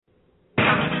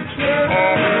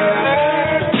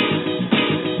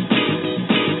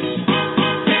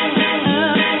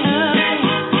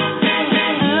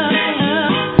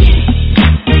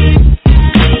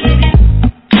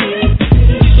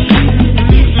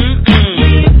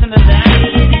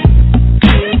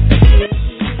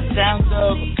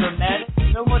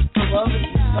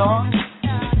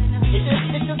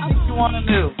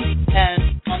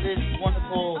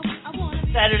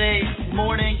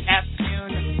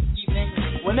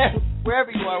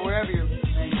wherever you're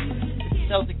listening.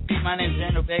 It's Celtics Beat. My name's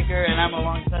Daniel Baker, and I'm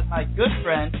alongside my good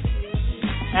friend,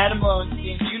 Adam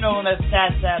Lowenstein. You know him as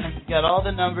Stats Adam. He's got all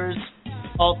the numbers,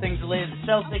 all things related to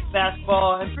Celtics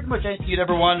basketball, and pretty much anything you'd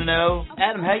ever want to know.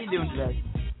 Adam, how you doing today?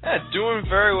 Yeah, doing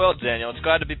very well, Daniel. It's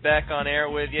glad to be back on air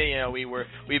with you. You know,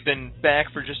 we've been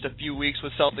back for just a few weeks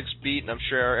with Celtics Beat, and I'm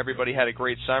sure everybody had a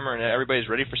great summer, and everybody's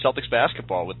ready for Celtics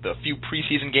basketball with a few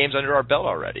preseason games under our belt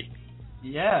already.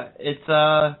 Yeah, it's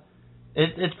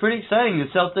pretty exciting. The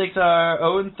Celtics are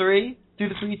 0-3 through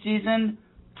the preseason.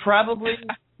 Probably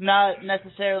not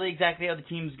necessarily exactly how the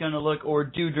team's going to look or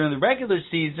do during the regular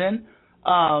season,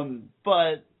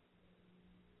 but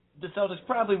the Celtics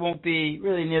probably won't be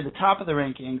really near the top of the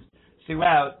rankings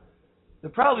throughout.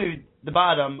 They're probably the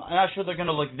bottom. I'm not sure they're going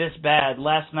to look this bad.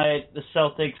 Last night, the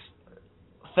Celtics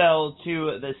fell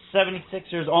to the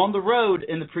 76ers on the road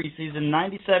in the preseason.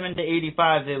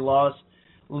 97-85 they lost.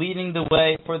 Leading the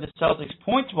way for the Celtics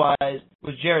points-wise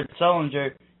was Jared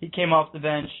Sullinger. He came off the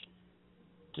bench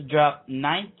to drop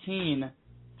 19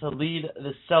 to lead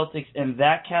the Celtics in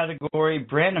that category.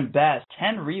 Brandon Bass,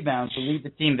 10 rebounds to lead the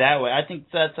team that way. I think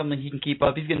that's something he can keep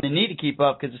up. He's going to need to keep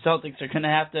up because the Celtics are going to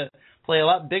have to play a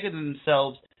lot bigger than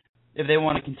themselves if they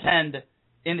want to contend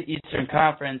in the Eastern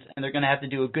Conference, and they're going to have to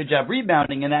do a good job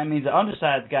rebounding, and that means the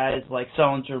undersized guys like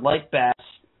Sullinger, like Bass,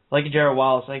 like Jarrett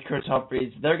Wallace, like Chris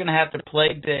Humphries, they're going to have to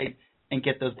play big and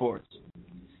get those boards.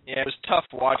 Yeah, it was tough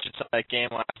to watch that game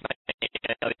last night.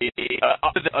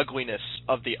 The ugliness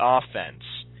of the offense,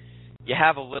 you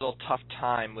have a little tough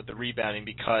time with the rebounding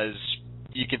because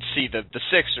you can see the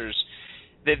Sixers,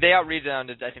 they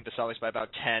out-rebounded, I think, the Celtics by about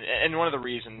 10. And one of the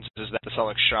reasons is that the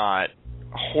Celtics shot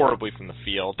horribly from the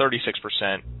field,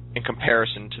 36%, in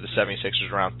comparison to the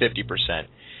 76ers around 50%.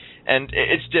 And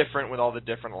it's different with all the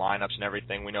different lineups and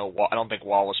everything. We know I don't think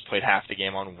Wallace played half the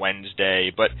game on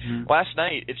Wednesday, but last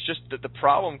night it's just that the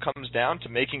problem comes down to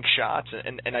making shots,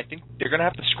 and I think they're going to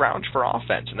have to scrounge for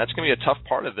offense, and that's going to be a tough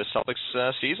part of the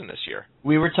Celtics season this year.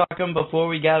 We were talking before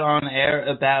we got on air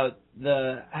about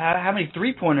how many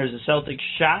three-pointers the Celtics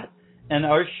shot and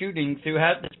are shooting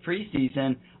throughout this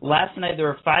preseason. Last night they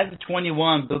were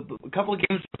 5-21, but a couple of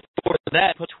games before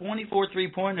that put 24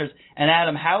 three-pointers. And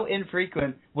Adam, how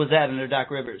infrequent was that under Doc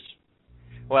Rivers?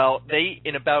 Well,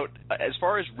 as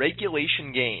far as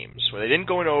regulation games, where they didn't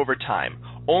go into overtime,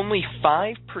 only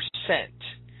 5%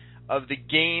 of the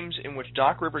games in which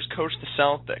Doc Rivers coached the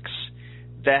Celtics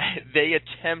that they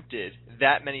attempted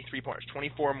that many three-pointers,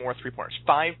 24 more three-pointers,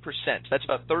 5%. That's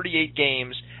about 38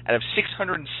 games out of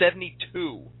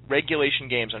 672 regulation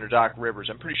games under Doc Rivers.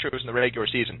 I'm pretty sure it was in the regular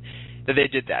season that they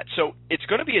did that. So it's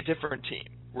going to be a different team.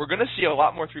 We're going to see a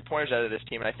lot more three-pointers out of this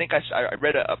team, and I think I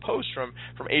read a post from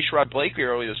A-Sherrod Blakely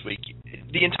earlier this week.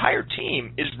 The entire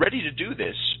team is ready to do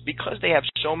this because they have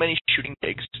so many shooting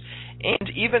bigs, and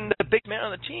even the big man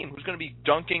on the team who's going to be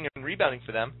dunking and rebounding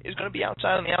for them is going to be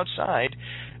outside on the outside,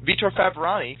 Vitor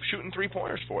Faverani, shooting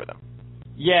three-pointers for them.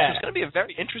 Yeah. So it's going to be a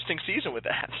very interesting season with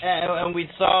that. And we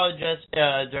saw just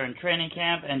during training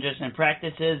camp and just in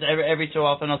practices, every so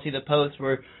often I'll see the posts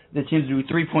where the teams do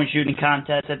three-point shooting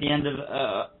contests at the end of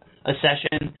a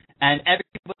session, and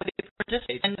everybody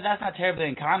participates. And that's not terribly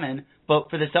uncommon, but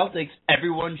for the Celtics,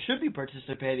 everyone should be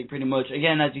participating pretty much.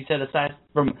 Again, as you said, aside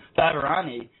from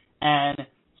Faverani. And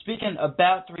speaking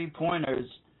about three-pointers,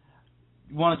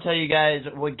 I want to tell you guys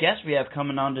what guests we have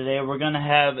coming on today. We're going to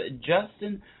have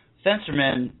Justin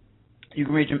Fenstermen. You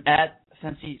can reach him at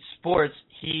Fancy Sports.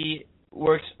 He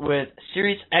works with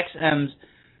SiriusXM's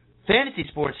Fantasy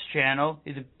Sports channel.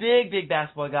 He's a big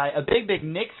basketball guy, a big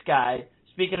Knicks guy.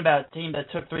 Speaking about a team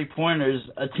that took three-pointers,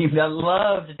 a team that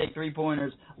loved to take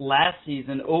three-pointers last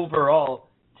season overall,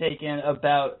 taking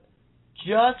about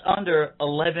just under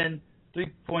 11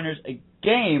 three-pointers a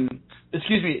game.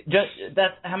 Excuse me,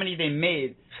 that's how many they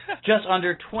made. Just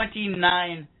under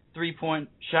 29 three-point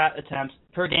shot attempts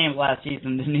per game last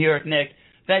season, the New York Knicks.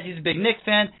 Fantasy's a big Knicks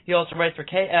fan. He also writes for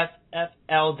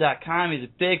KFFL.com. He's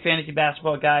a big fantasy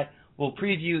basketball guy. We'll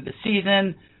preview the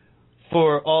season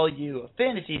for all you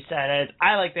fantasy sideheads.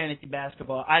 I like fantasy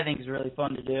basketball. I think it's really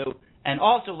fun to do. And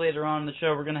also later on in the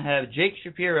show, we're going to have Jake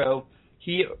Shapiro.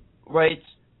 He writes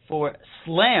for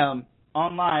Slam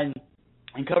online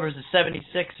and covers the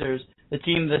 76ers, the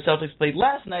team the Celtics played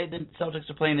last night. The Celtics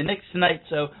are playing the Knicks tonight,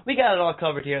 so we got it all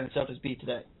covered here in the Celtics Beat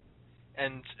today.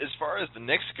 And as far as the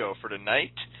Knicks go for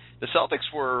tonight, the Celtics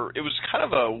it was kind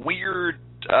of a weird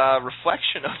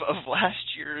reflection of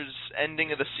last year's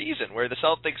ending of the season, where the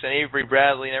Celtics and Avery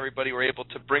Bradley and everybody were able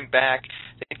to bring back,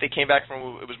 I think they came back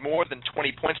from, it was more than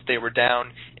 20 points they were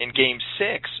down in Game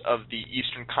 6 of the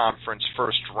Eastern Conference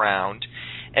first round.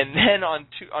 And then on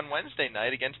Wednesday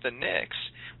night against the Knicks,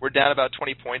 we're down about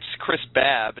 20 points. Chris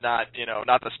Babb, not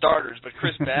the starters, but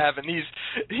Chris Babb and these,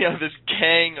 this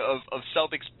gang of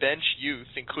Celtics bench youth,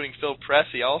 including Phil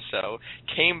Pressey also,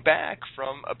 came back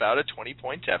from about a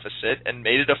 20-point deficit and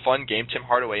made it a fun game. Tim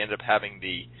Hardaway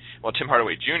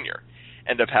Jr.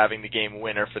 ended up having the game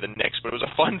winner for the Knicks, but it was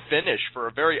a fun finish for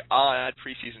a very odd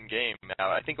preseason game.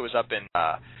 Now, I think it was up in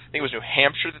New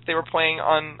Hampshire that they were playing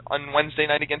on Wednesday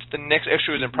night against the Knicks.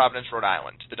 Actually, it was in Providence, Rhode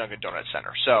Island, the Dunkin' Donuts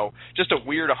Center. So just a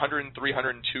weird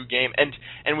 103-102 game. And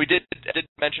we did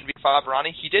mention Vivek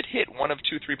Barani. He did hit one of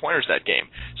 2 3-pointers that game.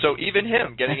 So even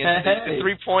him getting into the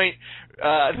three-point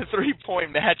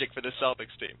magic for the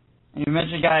Celtics team. You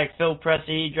mentioned a guy like Phil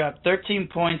Pressey. He dropped 13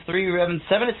 points, 3 rebounds,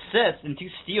 7 assists, and 2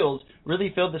 steals.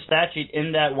 Really filled the stat sheet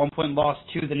in that 1-point loss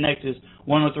to the Knicks. Is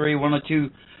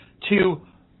 103-102 to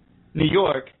New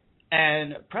York.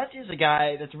 And Pressey is a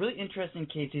guy that's a really interesting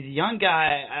case. He's a young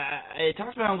guy. I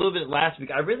talked about him a little bit last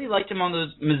week. I really liked him on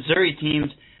those Missouri teams.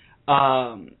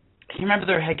 I can't remember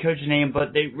their head coach's name,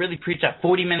 but they really preached that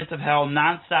 40 minutes of hell,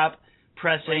 nonstop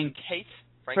pressing.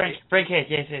 Frank Case,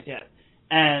 yes.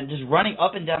 And just running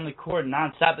up and down the court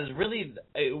nonstop is really,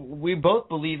 we both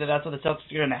believe that that's what the Celtics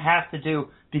are going to have to do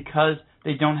because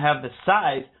they don't have the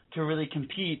size to really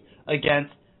compete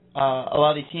against a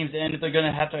lot of these teams. And if they're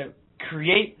going to have to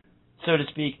create, so to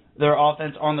speak, their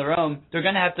offense on their own, they're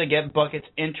going to have to get buckets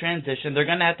in transition. They're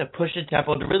going to have to push the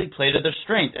tempo to really play to their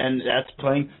strength, and that's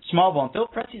playing small ball. And Phil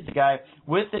Pressey is the guy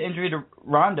with the injury to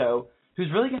Rondo who's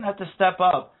really going to have to step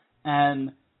up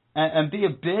and be a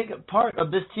big part of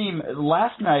this team.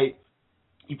 Last night,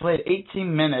 he played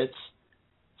 18 minutes,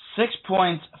 6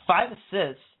 points, 5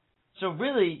 assists. So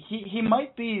really, he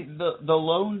might be the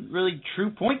lone, really true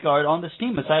point guard on this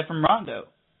team aside from Rondo.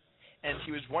 And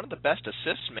he was one of the best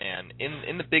assists man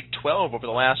in the Big 12 over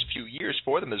the last few years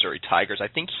for the Missouri Tigers. I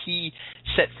think he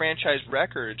set franchise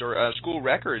records or school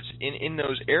records in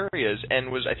those areas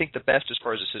and was, I think, the best as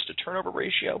far as assist-to-turnover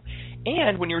ratio.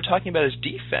 And when you were talking about his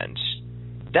defense,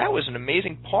 that was an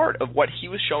amazing part of what he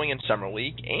was showing in Summer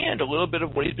League and a little bit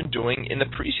of what he's been doing in the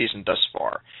preseason thus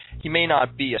far. He may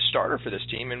not be a starter for this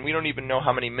team, and we don't even know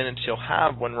how many minutes he'll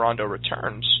have when Rondo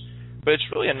returns, but it's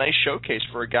really a nice showcase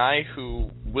for a guy who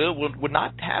would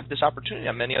not have this opportunity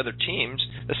on many other teams.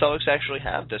 The Celtics actually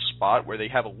have this spot where they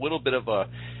have a little bit of a,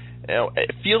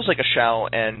 it feels like a shallow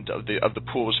end of the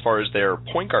pool as far as their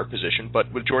point guard position,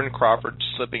 but with Jordan Crawford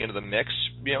slipping into the mix,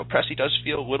 Pressey does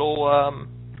feel a little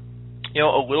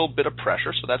bit of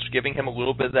pressure, so that's giving him a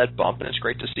little bit of that bump, and it's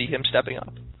great to see him stepping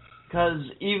up. Because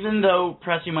even though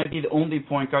Pressey might be the only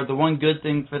point guard, the one good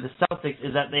thing for the Celtics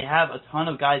is that they have a ton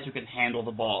of guys who can handle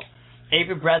the ball.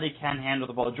 Avery Bradley can handle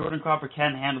the ball. Jordan Crawford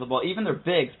can handle the ball. Even their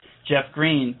bigs, Jeff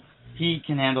Green, he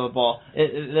can handle the ball.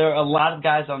 There are a lot of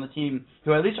guys on the team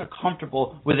who at least are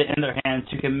comfortable with it in their hands,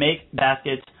 who can make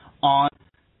baskets on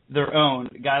their own.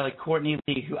 A guy like Courtney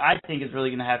Lee, who I think is really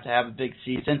going to have a big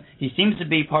season. He seems to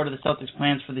be part of the Celtics'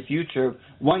 plans for the future.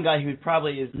 One guy who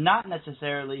probably is not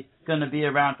necessarily going to be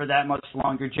around for that much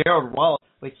longer, Gerald Wallace,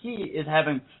 but he is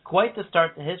having quite the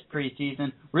start to his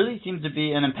preseason. Really seems to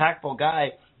be an impactful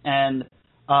guy and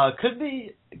could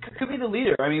be the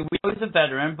leader. I mean, we know he's a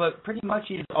veteran, but pretty much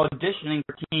he's auditioning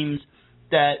for teams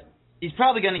that he's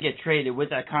probably going to get traded with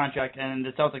that contract, and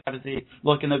the Celtics obviously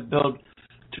looking to build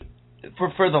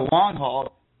for the long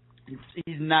haul.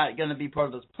 He's not going to be part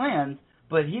of those plans,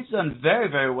 but he's done very,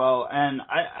 very well, and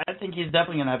I think he's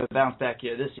definitely going to have a bounce back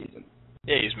year this season.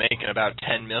 Yeah, he's making about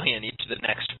 $10 million each of the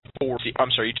next 3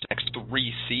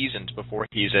 seasons before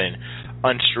he's an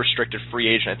unrestricted free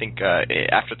agent. I think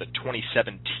after the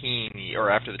 2017 or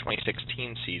after the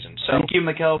 2016 season. So thank you,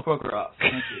 Mikhail Prokhorov.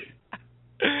 Thank you.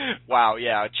 Wow,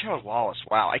 yeah, Gerald Wallace.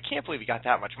 Wow, I can't believe he got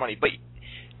that much money, but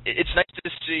it's nice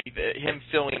to see him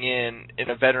filling in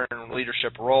a veteran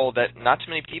leadership role that not too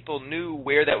many people knew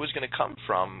where that was going to come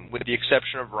from, with the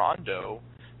exception of Rondo,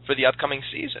 for the upcoming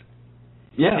season.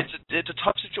 Yeah, it's a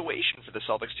tough situation for the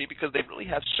Celtics team because they really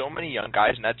have so many young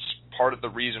guys, and that's part of the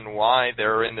reason why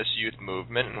they're in this youth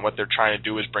movement, and what they're trying to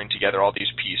do is bring together all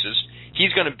these pieces.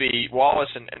 He's going to be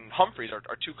Wallace and Humphries are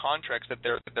 2 contracts that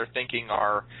they're thinking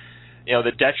are,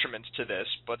 the detriments to this,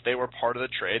 but they were part of the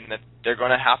trade, and that they're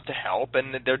going to have to help,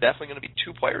 and they're definitely going to be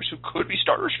 2 players who could be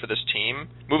starters for this team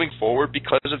moving forward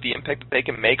because of the impact that they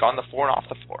can make on the floor and off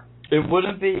the floor. It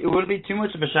wouldn't be too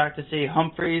much of a shock to see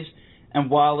Humphries and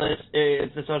Wallace,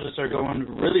 if the Celtics are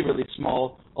going really, really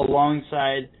small,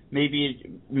 alongside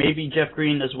maybe Jeff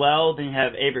Green as well. Then you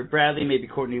have Avery Bradley, maybe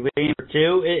Courtney Lee or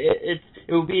 2. It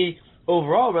would be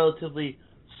overall relatively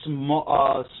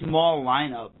small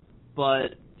lineup,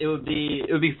 but it would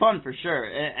be fun for sure.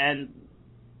 And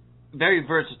very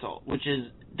versatile, which is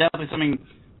definitely something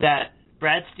that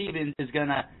Brad Stevens is going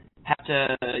to have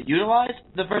to utilize,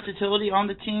 the versatility on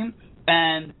the team.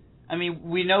 And, I mean,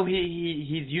 we know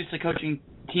he's used to coaching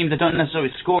teams that don't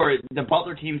necessarily score. The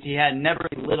Butler teams he had never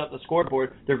lit up the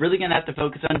scoreboard. They're really going to have to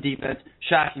focus on defense.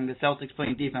 Shocking, the Celtics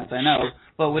playing defense, I know.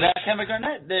 But without Kevin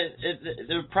Garnett,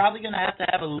 they're probably going to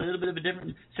have a little bit of a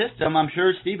different system. I'm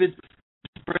sure Stevens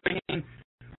bringing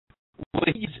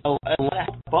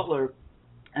Butler,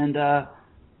 and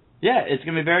it's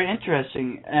going to be very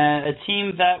interesting. A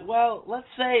team that, well, let's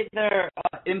say they're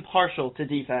impartial to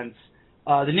defense.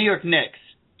 The New York Knicks,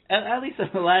 at least in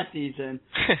the last season.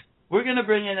 We're going to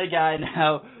bring in a guy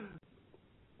now,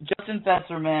 Justin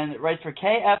Fenstermen, writes for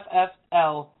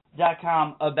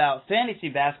KFFL.com about fantasy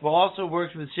basketball. Also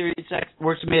works with SiriusXM,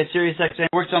 works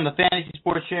on the Fantasy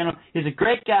Sports Channel. He's a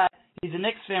great guy. He's a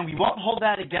Knicks fan. We won't hold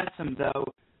that against him, though.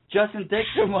 Justin, thanks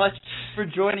so much for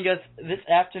joining us this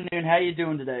afternoon. How are you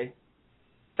doing today?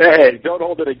 Hey, don't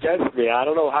hold it against me. I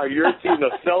don't know how your team,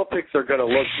 the Celtics, are going to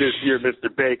look this year, Mr.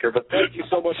 Baker, but thank you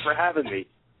so much for having me.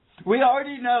 We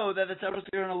already know that the Celtics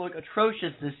are going to look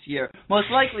atrocious this year,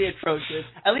 most likely atrocious,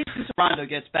 at least when Toronto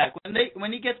gets back.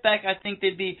 When he gets back, I think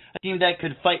they'd be a team that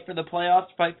could fight for the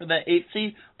playoffs, fight for that 8th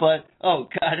seed, but, oh,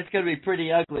 God, it's going to be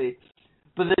pretty ugly.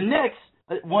 But the Knicks,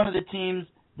 one of the teams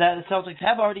that the Celtics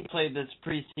have already played this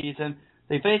preseason,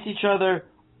 they face each other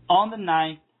on the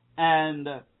 9th, and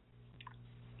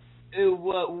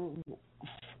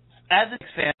as a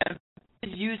fan,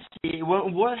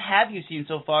 what have you seen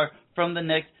so far from the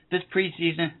Knicks this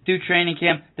preseason through training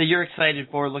camp that you're excited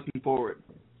for looking forward?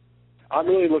 I'm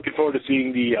really looking forward to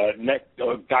seeing the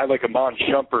guy like Iman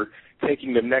Shumpert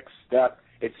taking the next step.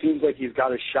 It seems like he's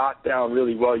got his shot down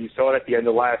really well. You saw it at the end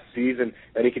of last season,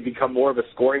 and he can become more of a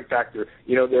scoring factor.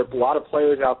 You know, there are a lot of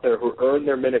players out there who earn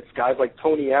their minutes, guys like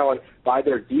Tony Allen, by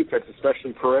their defense,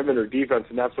 especially perimeter defense,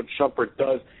 and that's what Shumpert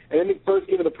does. And in the first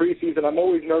game of the preseason, I'm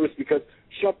always nervous because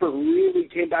Shumpert really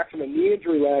came back from a knee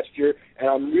injury last year, and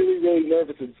I'm really, really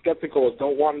nervous and skeptical and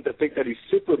don't want him to think that he's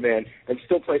Superman and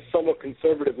still play somewhat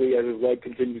conservatively as his leg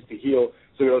continues to heal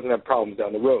so he doesn't have problems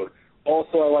down the road.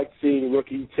 Also, I like seeing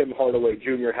rookie Tim Hardaway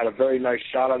Jr. had a very nice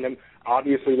shot on him.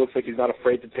 Obviously, looks like he's not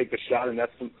afraid to take the shot, and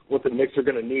that's what the Knicks are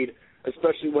going to need,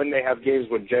 especially when they have games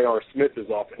when J.R. Smith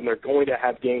is off, and they're going to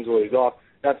have games where he's off.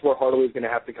 That's where Hardaway's going to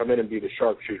have to come in and be the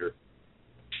sharpshooter.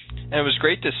 And it was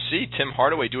great to see Tim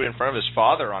Hardaway do it in front of his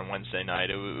father on Wednesday night.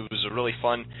 It was a really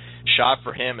fun shot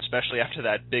for him, especially after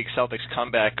that big Celtics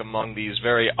comeback among these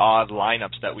very odd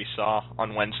lineups that we saw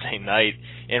on Wednesday night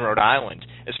in Rhode Island.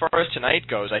 As far as tonight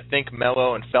goes, I think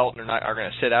Melo and Felton are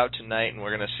going to sit out tonight, and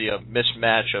we're going to see a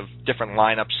mismatch of different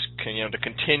lineups to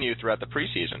continue throughout the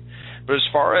preseason. But as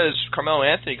far as Carmelo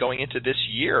Anthony going into this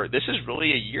year, this is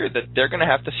really a year that he's going to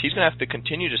have to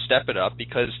continue to step it up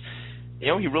because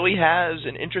he really has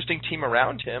an interesting team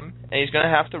around him, and he's going to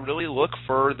have to really look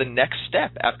for the next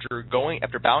step after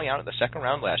bowing out in the second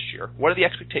round last year. What are the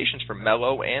expectations for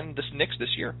Melo and the Knicks this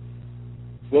year?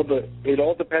 Well, it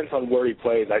all depends on where he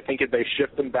plays. I think if they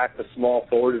shift him back to small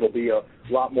forward, it'll be a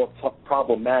lot more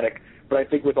problematic. But I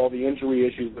think with all the injury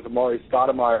issues with Amari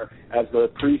Stoudemire as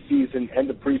the end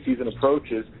of preseason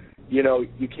approaches,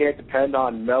 you can't depend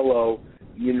on Melo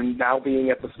now being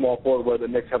at the small forward where the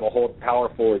Knicks have a whole power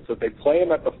forward. So if they play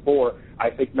him at the 4, I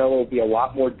think Melo will be a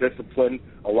lot more disciplined,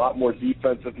 a lot more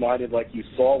defensive-minded like you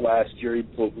saw last year. He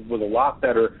was a lot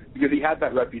better because he had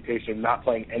that reputation of not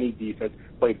playing any defense,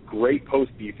 played great post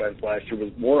defense last year,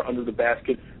 was more under the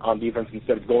basket on defense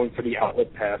instead of going for the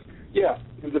outlet pass. Yeah,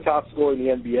 he was the top scorer in the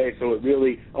NBA, so it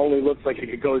really only looks like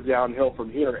it goes downhill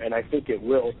from here, and I think it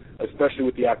will, especially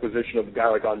with the acquisition of a guy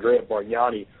like Andrea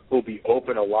Bargnani, who will be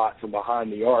open a lot from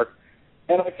behind the arc.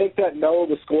 And I think that Melo,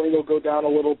 the scoring will go down a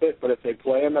little bit, but if they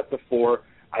play him at the 4,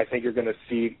 I think you're going to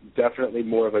see definitely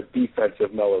more of a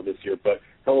defensive Melo this year, but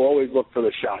he'll always look for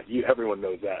the shot. Everyone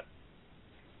knows that.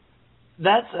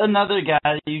 That's another guy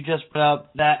that you just put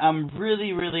up that I'm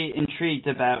really, really intrigued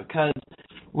about because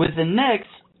with the Knicks,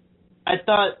 I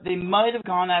thought they might have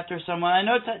gone after someone. I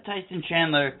know Tyson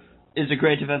Chandler is a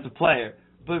great defensive player,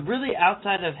 but really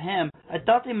outside of him, I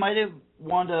thought they might have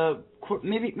wanted to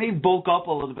maybe bulk up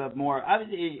a little bit more.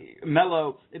 Obviously,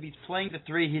 Melo, if he's playing the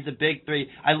 3, he's a big 3.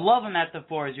 I love him at the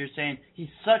 4, as you're saying. He's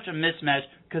such a mismatch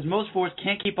because most forwards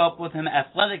can't keep up with him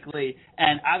athletically,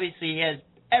 and obviously he has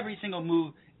every single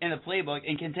move in the playbook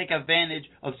and can take advantage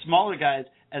of smaller guys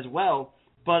as well.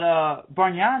 But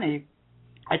Bargnani,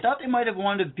 I thought they might have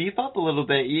wanted to beef up a little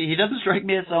bit. He doesn't strike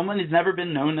me as someone who's never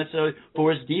been known necessarily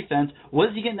for his defense. What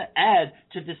is he going to add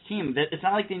to this team? It's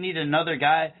not like they need another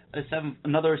guy,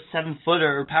 another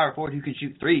 7-footer or power forward who can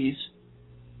shoot threes.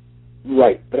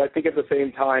 Right, but I think at the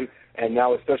same time, And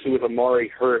now, especially with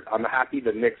Amari hurt, I'm happy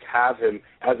the Knicks have him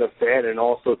as a fan, and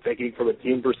also thinking from a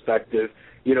team perspective.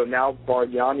 Now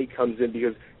Bargnani comes in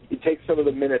because he takes some of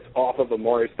the minutes off of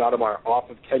Amari Stoudemire, off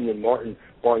of Kenyon Martin.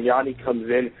 Bargnani comes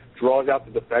in, draws out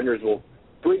the defenders, will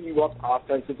bring you up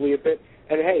offensively a bit.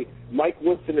 And, hey, Mike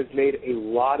Woodson has made a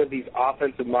lot of these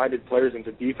offensive-minded players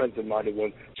into defensive-minded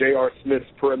ones. J.R. Smith's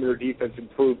perimeter defense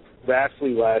improved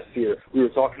vastly last year. We were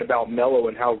talking about Melo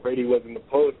and how great he was in the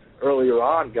post earlier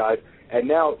on, guys. And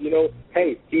now,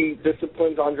 hey, he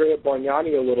disciplines Andrea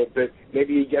Bargnani a little bit.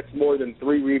 Maybe he gets more than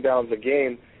 3 rebounds a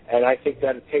game, and I think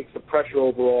that it takes the pressure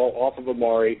overall off of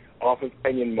Amari, off of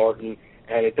Kenyon Martin,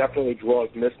 and it definitely draws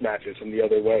mismatches from the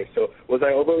other way. So was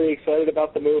I overly excited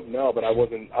about the move? No, but I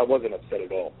wasn't upset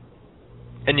at all.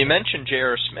 And you mentioned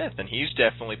J.R. Smith, and he's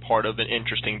definitely part of an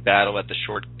interesting battle at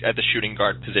the shooting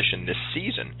guard position this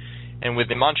season. And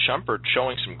with Iman Shumpert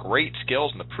showing some great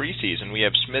skills in the preseason, we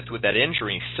have Smith with that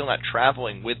injury, still not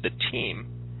traveling with the team.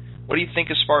 What do you think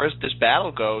as far as this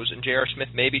battle goes, and J.R. Smith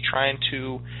maybe trying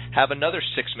to have another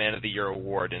Sixth Man of the Year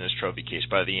award in his trophy case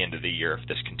by the end of the year if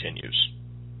this continues?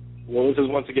 Well, this is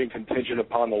once again contingent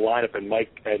upon the lineup, and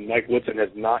Mike Woodson has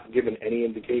not given any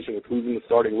indication of who's in the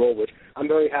starting role, which I'm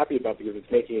very happy about because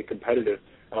it's making it competitive.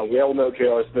 We all know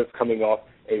J.R. Smith coming off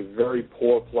a very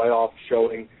poor playoff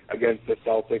showing against the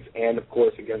Celtics and, of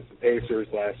course, against the Pacers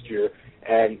last year.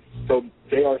 And so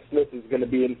J.R. Smith is going to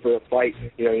be in for a fight.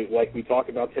 Like we talked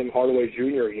about Tim Hardaway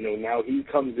Jr., now he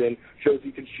comes in, shows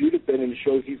he can shoot a bit, and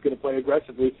shows he's going to play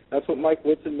aggressively. That's what Mike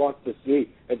Woodson wants to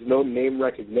see. It's no name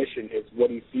recognition. It's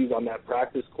what he sees on that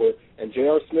practice court. And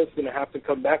J.R. Smith's going to have to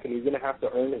come back, and he's going to have to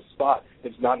earn his spot.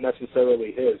 It's not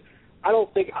necessarily his. I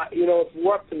don't think, if it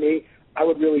were up to me, I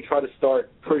would really try to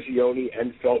start Prigioni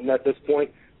and Felton at this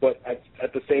point. But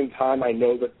at the same time, I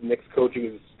know that the Knicks coaching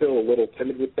is still a little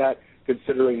timid with that,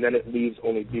 considering then it leaves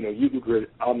only Dino Udoka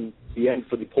on the end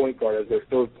for the point guard as their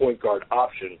third point guard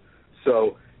option.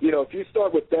 So, if you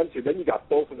start with them two, then you got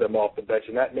both of them off the bench,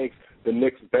 and that makes the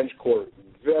Knicks bench court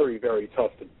very, very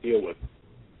tough to deal with.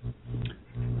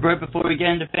 Right before we get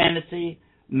into fantasy,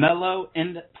 Melo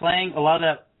playing a lot of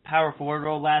that power forward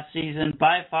role last season,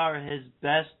 by far his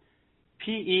best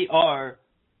PER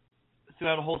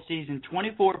throughout the whole season,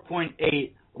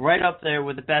 24.8, right up there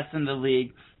with the best in the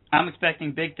league. I'm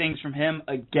expecting big things from him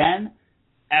again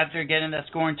after getting that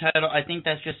scoring title. I think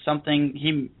that's just something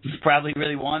he probably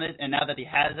really wanted, and now that he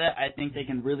has it, I think they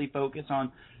can really focus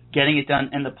on getting it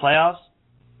done in the playoffs.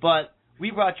 But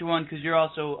we brought you on because you're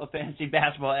also a fantasy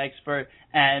basketball expert,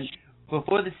 and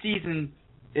before the season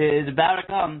is about to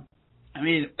come,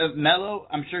 Melo,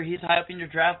 I'm sure he's high up in your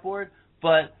draft board,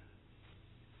 but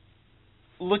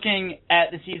looking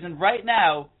at the season right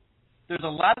now, there's a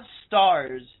lot of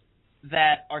stars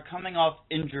that are coming off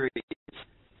injuries.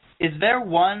 Is there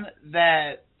one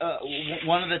that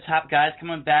one of the top guys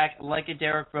coming back, like a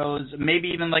Derrick Rose, maybe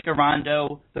even like a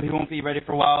Rondo, though he won't be ready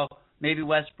for a while, maybe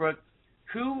Westbrook?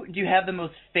 Who do you have the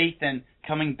most faith in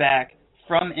coming back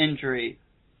from injury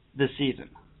this season?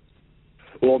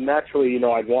 Well, naturally,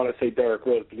 I'd want to say Derrick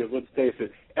Rose because let's face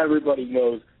it, everybody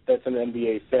knows that's an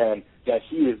NBA fan that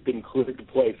he has been cleared to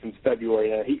play since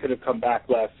February, and he could have come back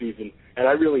last season, and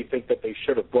I really think that they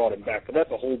should have brought him back, but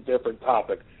that's a whole different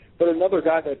topic. But another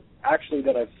guy that I've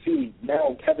seen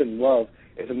now, Kevin Love,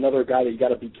 is another guy that you got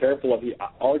to be careful of. The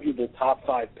arguable top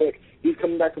 5 pick. He's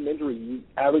coming back from injury. He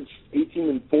averaged 18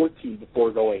 and 14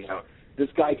 before going out. This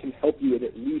guy can help you in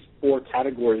at least 4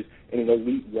 categories in an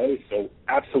elite way, so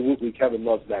absolutely Kevin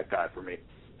Love's that guy for me.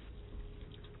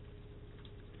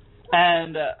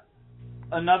 And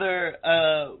another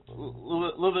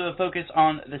little bit of focus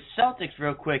on the Celtics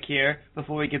real quick here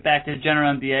before we get back to the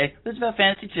general NBA. This is about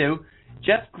fantasy too.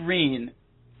 Jeff Green,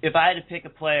 if I had to pick a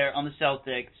player on the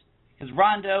Celtics, because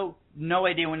Rondo, no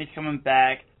idea when he's coming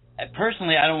back.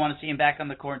 Personally, I don't want to see him back on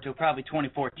the court until probably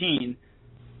 2014.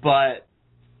 But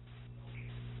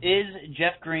is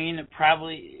Jeff Green the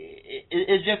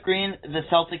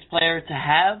Celtics player to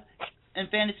have in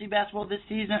fantasy basketball this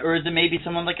season, or is it maybe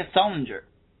someone like a Sullinger?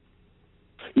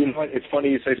 You know what? It's funny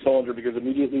you say Sullinger because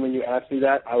immediately when you asked me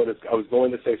that, I was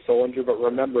going to say Sullinger, but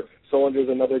remember, Sullinger's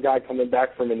another guy coming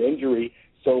back from an injury.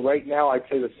 So right now, I'd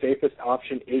say the safest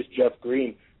option is Jeff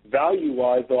Green.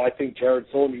 Value-wise, though, I think Jared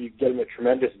Sullinger, you get him a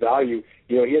tremendous value.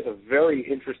 He has a very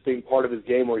interesting part of his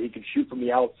game where he can shoot from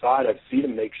the outside. I've seen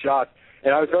him make shots.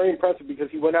 And I was very impressed because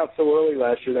he went out so early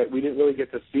last year that we didn't really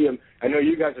get to see him. I know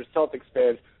you guys are Celtics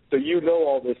fans, so you know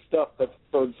all this stuff, but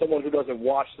for someone who doesn't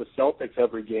watch the Celtics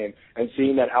every game and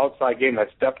seeing that outside game,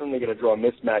 that's definitely going to draw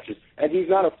mismatches. And he's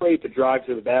not afraid to drive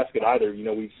to the basket either.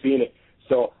 We've seen it.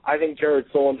 So I think Jared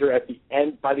Sullinger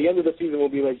by the end of the season will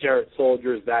be like Jared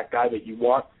Sullinger is that guy that you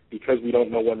want. because we don't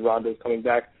know when Rondo's coming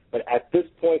back. But at this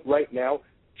point right now,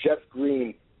 Jeff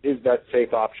Green is that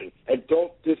safe option. And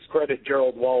don't discredit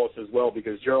Gerald Wallace as well,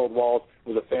 because Gerald Wallace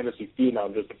was a fantasy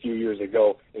phenom just a few years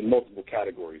ago in multiple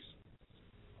categories.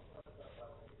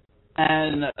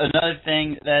 And another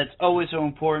thing that's always so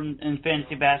important in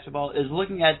fantasy basketball is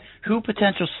looking at who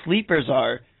potential sleepers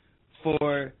are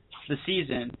for the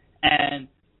season. And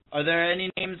are there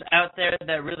any names out there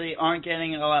that really aren't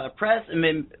getting a lot of press? I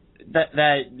mean,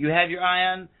 that you have your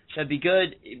eye on that'd be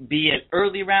good, be it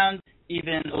early round,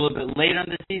 even a little bit later in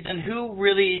the season? Who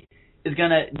really is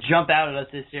going to jump out at us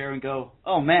this year and go,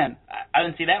 oh, man, I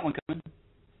didn't see that one coming?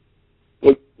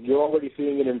 Look, you're already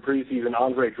seeing it in preseason.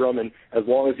 Andre Drummond, as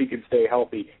long as he can stay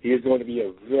healthy, he is going to be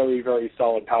a very, very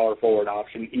solid power forward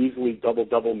option, easily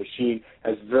double-double machine,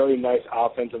 has very nice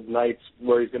offensive nights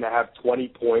where he's going to have 20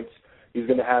 points. He's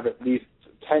going to have at least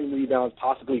 10 rebounds,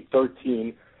 possibly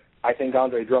 13. I think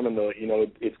Andre Drummond, though,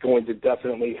 it's going to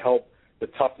definitely help the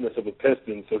toughness of a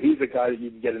Piston. So he's a guy that you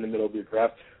can get in the middle of your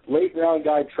draft. Late round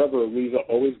guy, Trevor Ariza,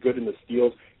 always good in the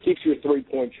steals. Keeps your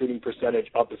three-point shooting percentage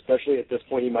up, especially at this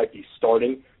point he might be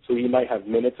starting, so he might have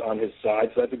minutes on his side.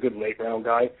 So that's a good late round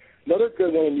guy. Another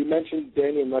good one, you mentioned,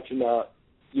 Daniel,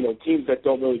 teams that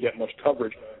don't really get much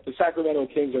coverage. The Sacramento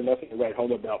Kings are nothing to write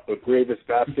home about, but Gravis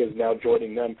Vasquez now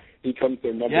joining them. He becomes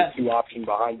their number 2 option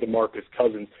behind DeMarcus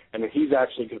Cousins, and he's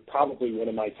actually probably one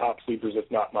of my top sleepers, if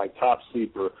not my top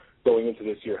sleeper, going into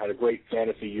this year. Had a great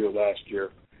fantasy year last year.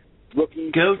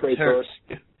 Rookie Go Trey Terps.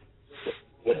 Burke.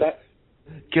 What's that?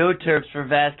 Go Terps for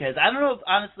Vasquez. I don't know if,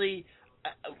 honestly,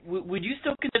 would you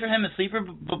still consider him a sleeper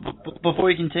before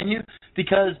you continue?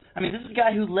 Because, this is a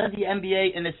guy who led the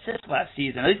NBA in assists last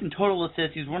season, at least in total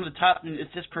assists. He was one of the top in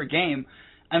assists per game.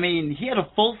 He had a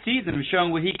full season of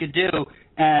showing what he could do,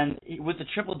 and with the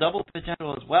triple-double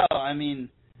potential as well.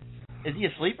 Is he a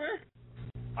sleeper?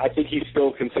 I think he's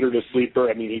still considered a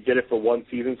sleeper. He did it for one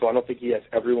season, so I don't think he has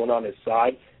everyone on his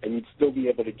side, and you'd still be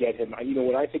able to get him.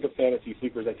 When I think of fantasy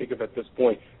sleepers, I think of, at this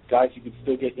point, guys you could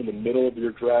still get in the middle of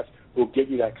your draft who will give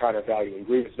you that kind of value, and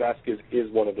Gravis Vasquez is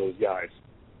one of those guys.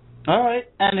 All right.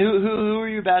 And who were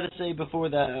you about to say before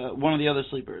that, one of the other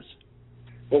sleepers?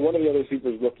 Well, one of the other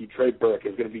sleepers, rookie Trey Burke,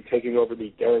 is going to be taking over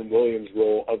the Darren Williams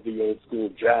role of the old school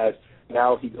Jazz.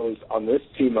 Now he goes on this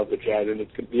team of the Jazz, and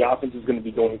the offense is going to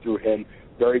be going through him.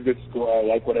 Very good scorer. I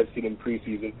like what I've seen in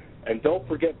preseason. And don't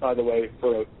forget, by the way,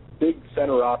 for a big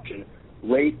center option,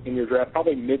 late in your draft,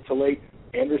 probably mid to late,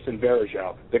 Anderson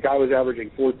Varejao. The guy was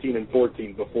averaging 14 and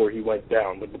 14 before he went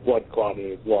down with the blood clot in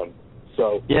his lung.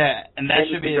 So yeah, and that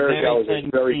Anderson should be a very exciting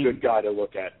is a very team. good guy to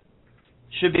look at.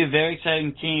 Should be a very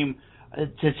exciting team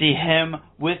to see him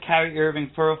with Kyrie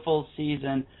Irving for a full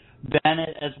season.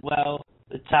 Bennett as well,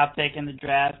 the top pick in the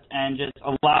draft, and just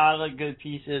a lot of good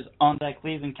pieces on that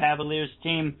Cleveland Cavaliers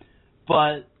team.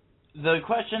 But the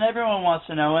question everyone wants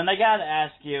to know, and I got to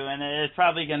ask you, and it's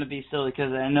probably going to be silly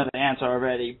because I know the answer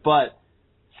already, but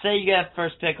say you get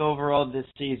first pick overall this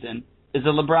season. Is it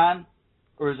LeBron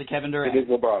or is it Kevin Durant? It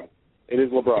is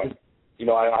LeBron.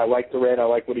 I like Durant. I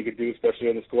like what he could do, especially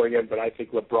on the scoring end, but I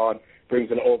think LeBron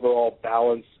brings an overall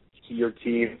balance to your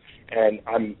team, and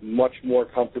I'm much more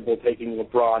comfortable taking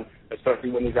LeBron, especially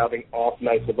when he's having off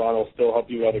nights. LeBron will still help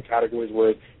you in other categories,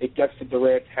 whereas it gets to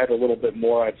Durant's head a little bit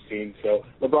more, I've seen. So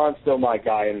LeBron's still my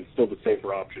guy, and it's still the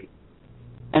safer option.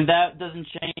 And that doesn't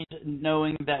change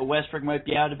knowing that Westbrook might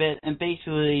be out a bit, and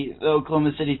basically the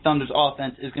Oklahoma City Thunder's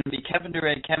offense is going to be Kevin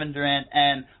Durant,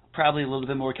 and probably a little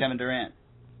bit more Kevin Durant.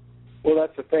 Well,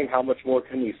 that's the thing. How much more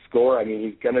can he score?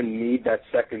 He's going to need that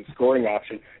second scoring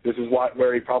option. This is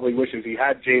where he probably wishes he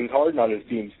had James Harden on his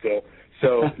team still.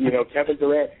 So, Kevin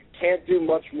Durant can't do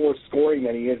much more scoring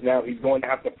than he is now. He's going to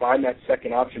have to find that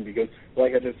second option because,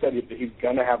 like I just said, he's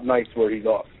going to have nights where he's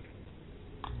off.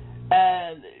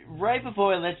 And right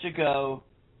before I let you go,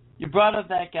 you brought up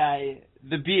that guy,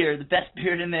 the best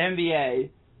beard in the NBA,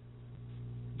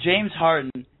 James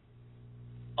Harden,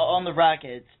 on the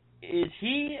Rockets. Is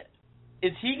he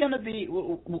going to be –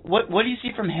 what do you see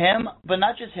from him? But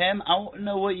not just him. I want to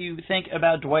know what you think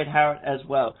about Dwight Howard as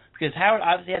well. Because Howard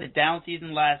obviously had a down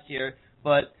season last year,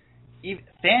 but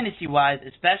fantasy-wise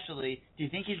especially, do you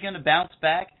think he's going to bounce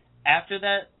back after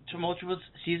that tumultuous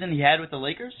season he had with the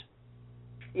Lakers?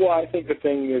 Well, I think the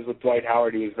thing is with Dwight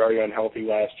Howard, he was very unhealthy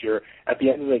last year. At the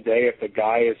end of the day, if the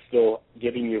guy is still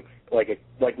giving you, like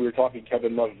we were talking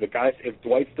Kevin Love, if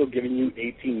Dwight's still giving you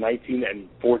 18, 19, and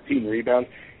 14 rebounds,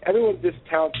 everyone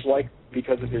discounts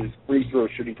because of his free throw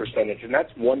shooting percentage, and that's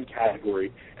one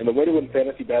category. And the way to win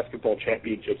fantasy basketball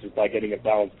championships is by getting a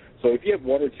balance. So if you have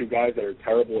one or two guys that are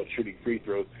terrible at shooting free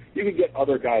throws, you can get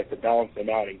other guys to balance them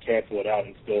out and cancel it out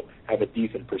and still have a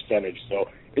decent percentage. So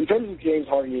in terms of James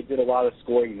Harden, he did a lot of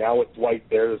scoring. Now with Dwight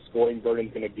there, the scoring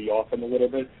burden's going to be off him a little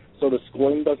bit. So the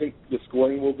scoring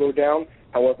will go down.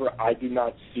 However, I do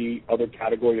not see other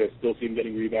categories. I still see him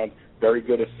getting rebounds. Very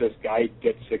good assist guy,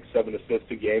 gets 6-7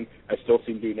 assists a game. I still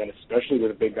see him doing that, especially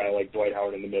with a big guy like Dwight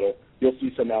Howard in the middle. You'll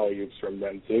see some alley-oops from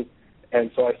them too.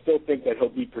 And so I still think that he'll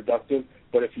be productive,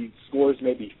 but if he scores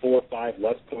maybe 4 or 5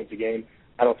 less points a game,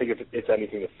 I don't think it's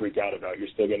anything to freak out about. You're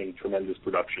still getting tremendous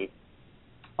production.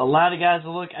 A lot of guys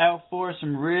to look out for,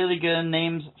 some really good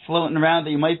names floating around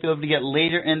that you might be able to get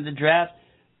later in the draft.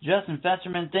 Justin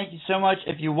Fenstermen, thank you so much.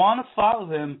 If you want to follow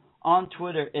him on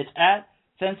Twitter, it's at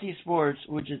Fensty Sports,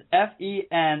 which is FENSTY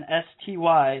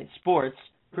Sports.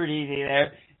 Pretty easy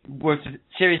there. Works with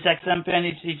SiriusXM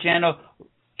Fantasy Channel,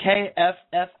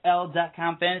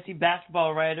 KFFL.com fantasy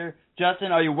basketball writer.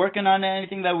 Justin, are you working on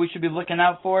anything that we should be looking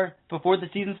out for before the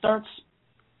season starts?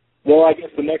 Well, I guess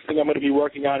the next thing I'm going to be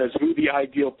working on is who the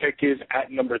ideal pick is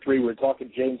at number 3. We're talking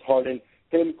James Harden,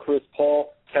 him, Chris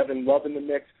Paul, Kevin Love in the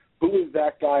mix. Who is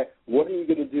that guy? What are you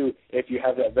going to do if you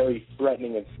have that very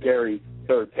threatening and scary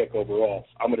 3rd pick overall?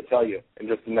 I'm going to tell you in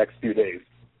just the next few days.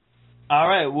 All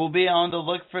right, we'll be on the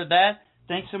look for that.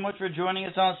 Thanks so much for joining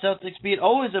us on Celtics Beat.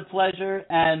 Always a pleasure,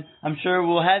 and I'm sure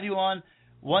we'll have you on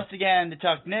once again to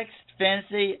talk Knicks,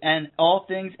 fantasy, and all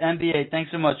things NBA.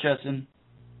 Thanks so much, Justin.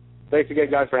 Thanks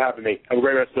again, guys, for having me. Have a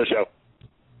great rest of the show.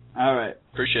 All right.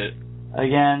 Appreciate it.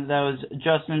 Again, that was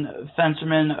Justin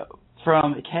Fenstermen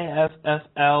from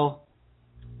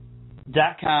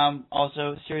KFFL.com,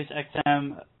 also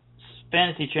SiriusXM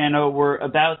Fantasy Channel. We're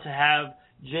about to have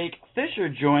Jake Fischer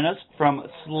join us from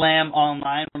Slam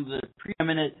Online, one of the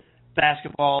preeminent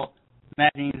basketball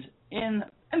magazines in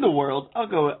the world.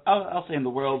 I'll say in the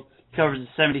world. Covers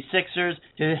the 76ers,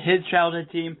 his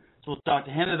childhood team. So we'll talk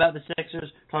to him about the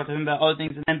Sixers, talk to him about other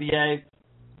things in the NBA.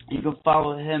 You can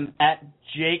follow him at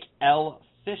Jake L.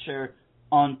 Fischer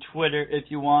on Twitter if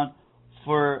you want.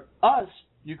 For us,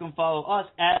 you can follow us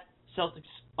at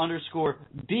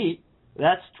Celtics_beat.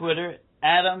 That's Twitter.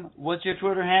 Adam, what's your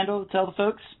Twitter handle? Tell the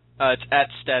folks. It's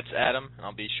at StatsAdam, and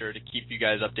I'll be sure to keep you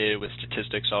guys updated with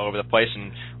statistics all over the place.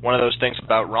 And one of those things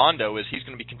about Rondo is he's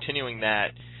going to be continuing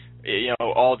that,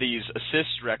 all these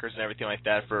assist records and everything like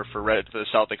that for the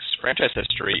Celtics franchise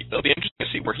history. It'll be interesting to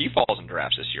see where he falls in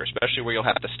drafts this year, especially where you'll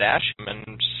have to stash him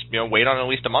and wait on at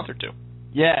least a month or two.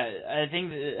 Yeah, I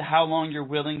think how long you're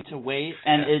willing to wait,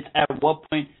 and it's at what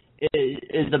point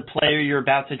is the player you're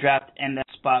about to draft in that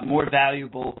spot more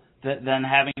valuable than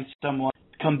having someone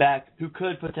come back who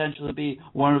could potentially be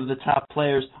one of the top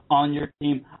players on your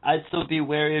team. I'd still be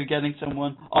wary of getting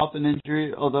someone off an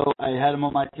injury, although I had him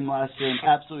on my team last year and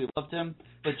absolutely loved him.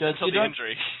 But just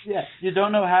you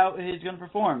don't know how he's going to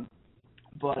perform.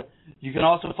 But you can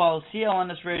also follow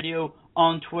CLNS Radio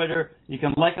on Twitter. You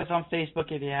can like us on Facebook.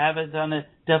 If you haven't done it,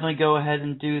 definitely go ahead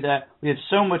and do that. We have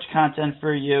so much content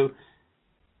for you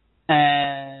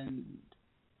and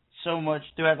so much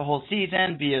throughout the whole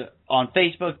season, be it on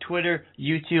Facebook, Twitter,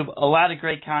 YouTube, a lot of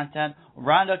great content.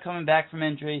 Rondo coming back from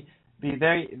injury. Be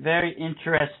very, very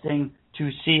interesting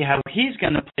to see how he's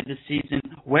going to play this season.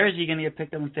 Where is he going to get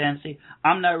picked up in fantasy?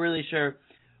 I'm not really sure.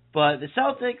 But the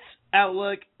Celtics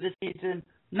outlook this season,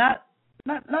 not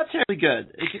terribly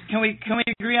good. Can we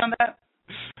agree on that?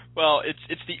 Well,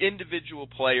 it's the individual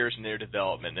players and their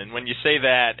development. And when you say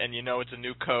that and it's a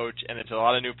new coach and it's a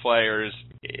lot of new players,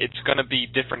 it's going to be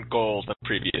different goals than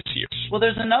previous years. Well,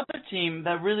 there's another team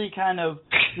that really kind of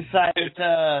decided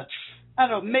to,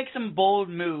 make some bold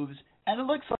moves, and it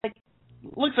looks like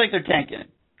they're tanking.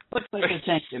 Looks like they're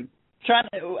tanking.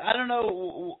 I don't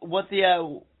know what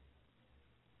the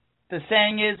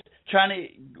saying is, trying to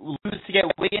lose to get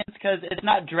Wiggins, because it's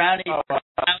not drowning.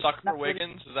 Suck for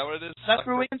Wiggins? Is that what it is? Suck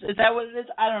for Wiggins? Is that what it is?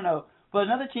 I don't know. But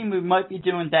another team who might be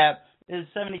doing that is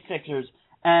 76ers.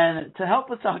 And to help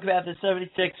us talk about the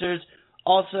 76ers,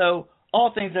 also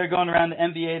all things that are going around the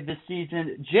NBA this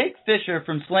season, Jake Fischer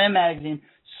from Slam Magazine.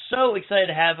 So excited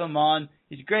to have him on.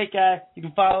 He's a great guy. You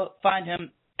can find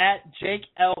him at Jake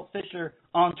L. Fischer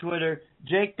on Twitter.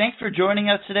 Jake, thanks for joining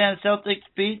us today on the Celtics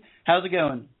Beat. How's it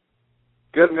going?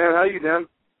 Good, man. How you doing?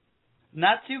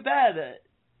 Not too bad.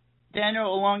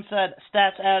 Daniel, alongside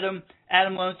Stats Adam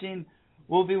Lowenstein,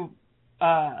 will be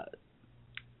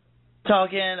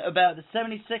talking about the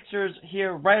 76ers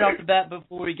here right off the bat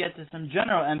before we get to some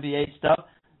general NBA stuff.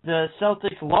 The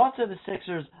Celtics lost to the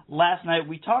Sixers last night.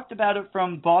 We talked about it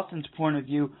from Boston's point of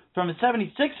view. From a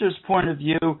 76ers point of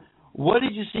view, What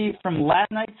did you see from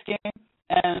last night's game,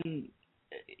 and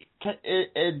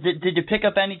did you pick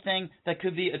up anything that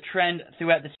could be a trend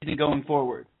throughout the season going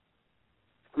forward?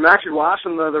 I'm actually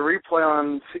watching the replay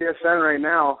on CSN right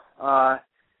now.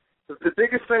 The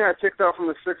biggest thing I picked up from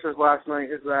the Sixers last night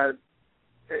is that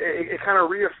it kind of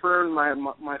reaffirmed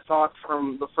my thoughts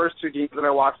from the first two games that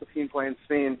I watched the team play in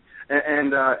Spain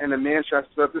and in Manchester.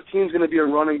 That this team's going to be a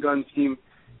run and gun team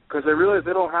because they realize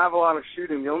they don't have a lot of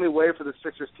shooting. The only way for the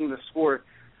Sixers team to score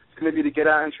is going to be to get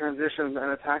out in transition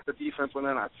and attack the defense when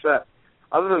they're not set.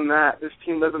 Other than that, this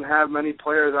team doesn't have many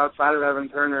players outside of Evan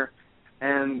Turner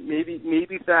and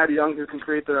maybe Thad Young who can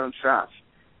create their own shots.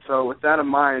 So with that in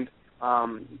mind,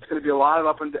 it's going to be a lot of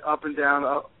up and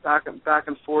down, back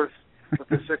and forth with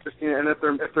the Sixers team. And if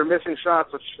they're missing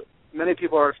shots, which many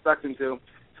people are expecting to,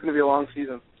 it's going to be a long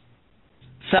season.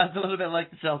 Sounds a little bit like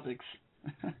the Celtics.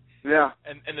 Yeah.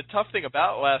 And the tough thing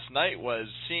about last night was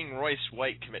seeing Royce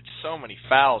White commit so many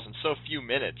fouls in so few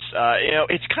minutes.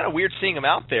 It's kind of weird seeing him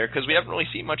out there because we haven't really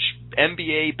seen much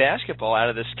NBA basketball out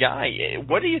of this guy.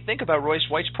 What do you think about Royce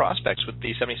White's prospects with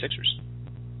the 76ers?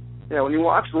 Yeah, when you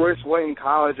watch Royce White in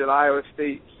college at Iowa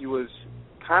State, he was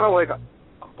kind of like a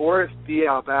Boris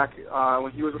Diaw back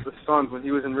when he was with the Suns, when he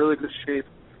was in really good shape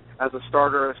as a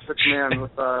starter, a sixth man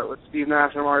with Steve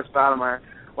Nash and Morris Stoudemire.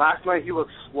 Last night he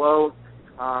looked slow.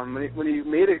 When he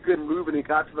made a good move and he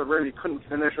got to the rim, he couldn't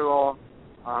finish at all.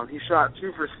 He shot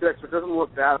 2 for 6. It doesn't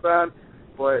look that bad,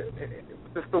 but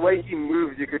just the way he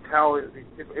moved, you could tell it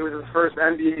was his first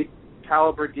NBA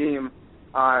caliber game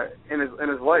in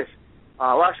his life.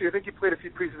 Well, actually, I think he played a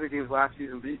few preseason games last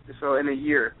season, so in a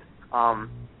year.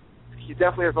 He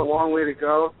definitely has a long way to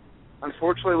go.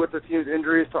 Unfortunately, with the team's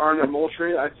injuries to Arnett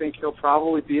Moultrie, I think he'll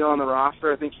probably be on the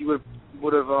roster. I think he would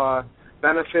have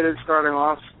benefited starting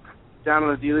off down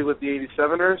on the D-League with the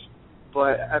 87ers.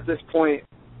 But at this point,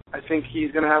 I think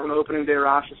he's going to have an opening day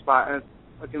roster spot, and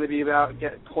it's going to be about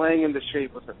playing into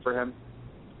shape with it for him.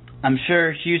 I'm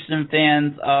sure Houston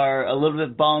fans are a little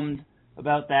bit bummed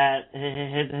about that,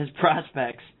 his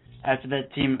prospects, after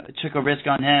that team took a risk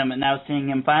on him, and now seeing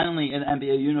him finally in an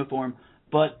NBA uniform,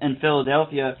 but in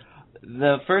Philadelphia.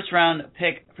 The first-round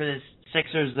pick for the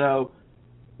Sixers, though,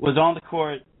 was on the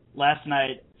court last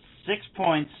night, 6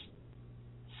 points,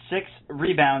 6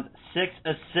 rebounds, 6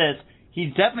 assists. He's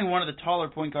definitely one of the taller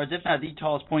point guards, if not the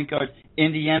tallest point guard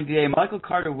in the NBA. Michael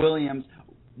Carter-Williams,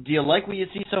 do you like what you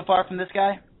see so far from this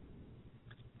guy?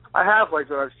 I have liked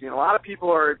what I've seen. A lot of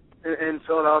people are in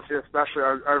Philadelphia especially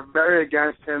are very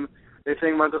against him. They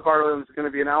think Michael Carter-Williams is going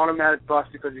to be an automatic bust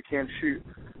because he can't shoot.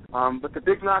 But the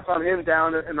big knock on him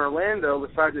down in Orlando,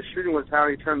 besides his shooting, was how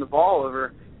he turned the ball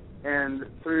over. And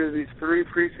through these 3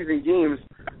 preseason games,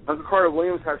 Michael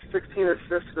Carter-Williams has 16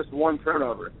 assists, just 1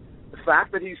 turnover. The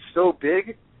fact that he's so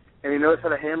big and he knows how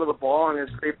to handle the ball and has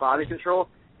great body control,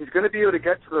 he's going to be able to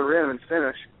get to the rim and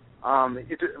finish.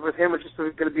 With him, it's just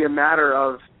going to be a matter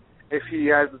of if he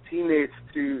has the teammates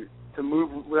to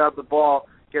move without the ball,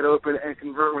 get open, and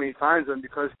convert when he finds them.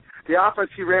 Because the offense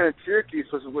he ran in Syracuse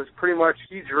was pretty much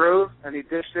he drove and he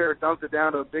dished it or dumped it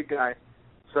down to a big guy.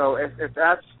 So if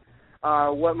that's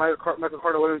what Michael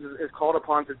Carter-Williams is called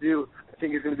upon to do, I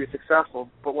think he's going to be successful.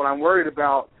 But what I'm worried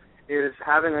about is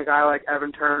having a guy like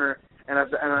Evan Turner and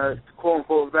a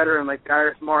quote-unquote veteran like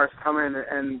Darius Morris come in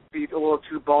and be a little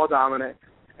too ball-dominant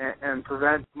and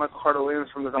prevent Michael Carter-Williams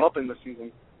from developing this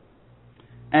season.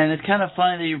 And it's kind of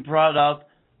funny that you brought up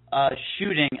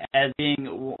shooting as being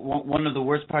one of the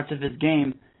worst parts of his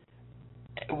game.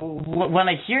 When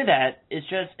I hear that,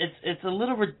 it's a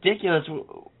little ridiculous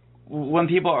when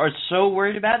people are so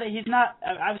worried about it. He's not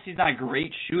a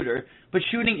great shooter, but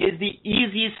shooting is the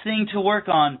easiest thing to work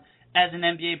on as an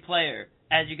NBA player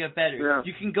as you get better. Yeah.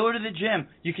 You can go to the gym.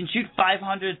 You can shoot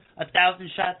 500, 1,000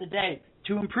 shots a day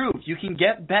to improve. You can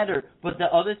get better. But the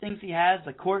other things he has,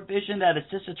 the court vision, that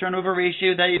assist-to-turnover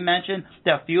ratio that you mentioned,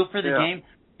 that feel for the game,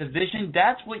 the vision,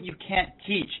 that's what you can't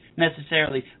teach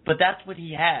necessarily, but that's what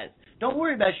he has. Don't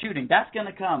worry about shooting. That's going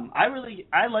to come. I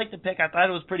like the pick. I thought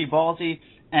it was pretty ballsy,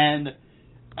 and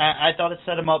I thought it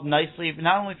set him up nicely,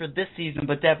 not only for this season,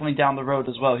 but definitely down the road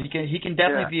as well. He can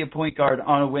definitely be a point guard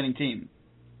on a winning team.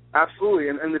 Absolutely,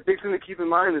 and the big thing to keep in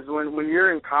mind is when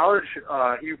you're in college,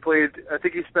 you played, I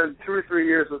think he spent 2 or 3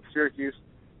 years with Syracuse.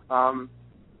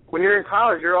 When you're in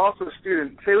college, you're also a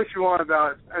student. Say what you want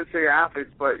about NCAA athletes,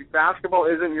 but basketball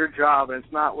isn't your job, and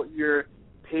it's not what you're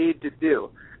paid to do.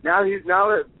 Now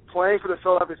that playing for the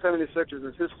Philadelphia 76ers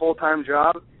is his full-time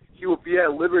job, he will be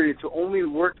at liberty to only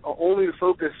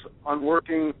focus on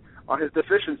working on his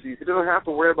deficiencies. He doesn't have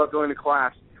to worry about going to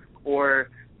class or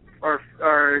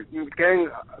getting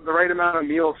the right amount of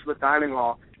meals for the dining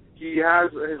hall. he has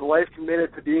his life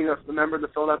committed to being a member of the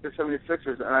Philadelphia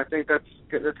 76ers, and I think that's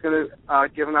going to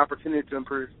give an opportunity to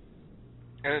improve.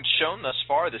 And it's shown thus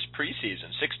far this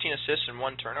preseason, 16 assists and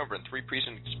 1 turnover in 3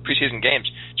 preseason games.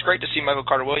 It's great to see Michael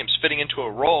Carter-Williams fitting into a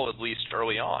role at least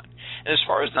early on. And as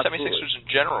far as the 76ers in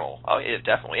general,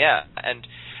 definitely. And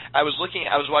I was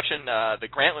watching the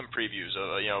Grantland previews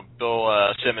of Bill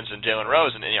Simmons and Jalen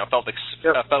Rose, and fellow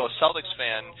Celtics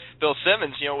fan Bill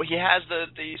Simmons. He has the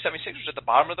 76ers at the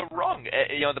bottom of the rung, at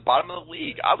the bottom of the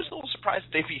league. I was a little surprised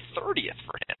that they'd be 30th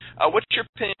for him. What's your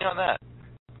opinion on that?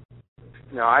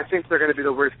 No, I think they're going to be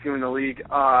the worst team in the league.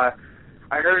 I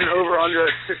heard an over/under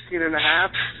at 16.5,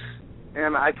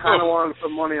 and I kind of want to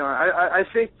put money on it. I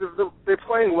think they're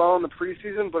playing well in the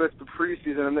preseason, but it's the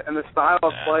preseason, and the style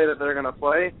of play that they're going to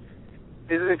play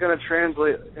isn't going to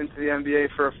translate into the NBA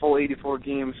for a full 84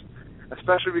 games,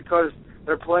 especially because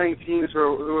they're playing teams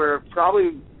who are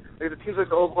probably, like the teams like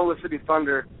the Oklahoma City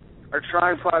Thunder, are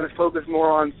trying probably to focus more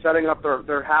on setting up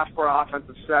their half-court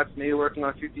offensive sets, maybe working on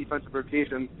a few defensive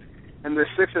rotations. And the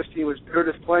Sixers team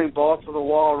they're just playing ball to the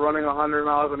wall, running 100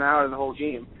 miles an hour in the whole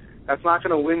game. That's not going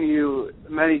to win you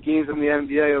many games in the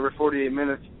NBA over 48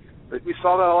 minutes. But we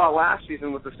saw that a lot last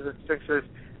season with the Sixers.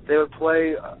 They would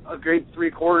play a great 3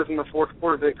 quarters in the fourth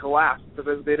quarter. They collapsed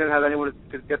because they didn't have anyone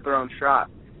to get their own shot.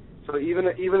 So even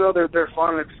though they're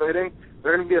fun and exciting,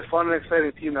 they're going to be a fun and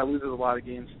exciting team that loses a lot of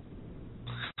games.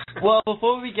 Well,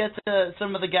 before we get to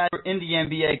some of the guys in the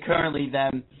NBA currently,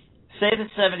 then, say the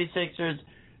 76ers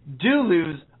do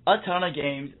lose a ton of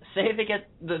games, say they get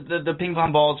the ping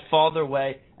pong balls fall their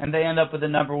way, and they end up with the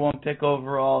number 1 pick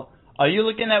overall. Are you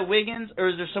looking at Wiggins, or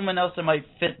is there someone else that might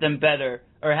fit them better?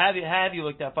 Or have you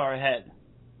looked that far ahead?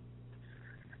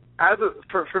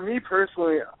 For me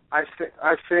personally, I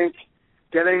think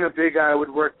getting a big guy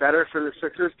would work better for the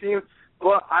Sixers team.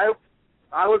 But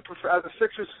I would prefer, as a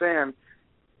Sixers fan,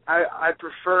 I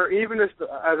prefer, even as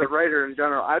a writer in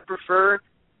general, I prefer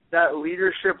that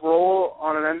leadership role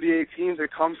on an NBA team that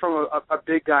comes from a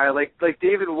big guy like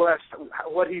David West,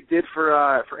 what he did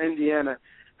for Indiana,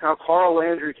 how Carl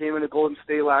Landry came into Golden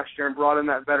State last year and brought in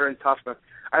that veteran toughness.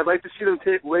 I'd like to see them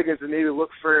take Wiggins and maybe look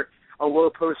for a low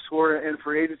post scorer in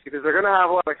free agency because they're going to have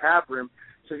a lot of cap room.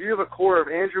 So if you have a core of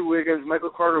Andrew Wiggins, Michael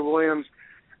Carter-Williams,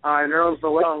 and Nerlens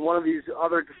Noel, and one of these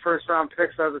other first-round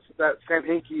picks that Sam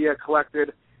Hinkie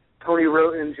collected, Tony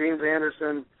Roten, James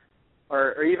Anderson,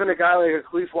 or even a guy like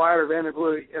a Khalif Wyatt or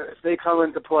Vanderbilt, if they come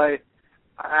into play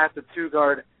at the 2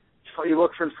 guard, you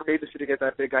look for free agency to get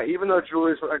that big guy. Even though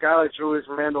a guy like Julius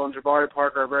Randle and Jabari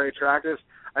Parker are very attractive,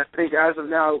 I think as of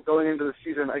now, going into the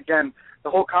season, again, the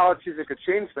whole college season could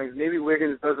change things. Maybe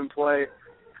Wiggins doesn't play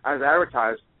as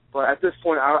advertised, but at this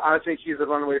point, I think he's a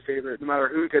runaway favorite no matter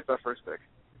who gets that first pick.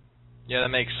 Yeah, that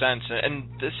makes sense. And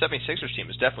the 76ers team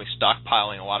is definitely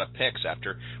stockpiling a lot of picks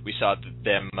after we saw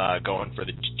them going for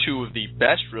the 2 of the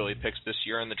best, really, picks this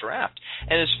year in the draft.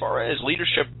 And as far as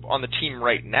leadership on the team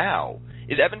right now,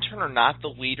 is Evan Turner not the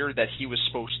leader that he was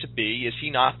supposed to be? Is he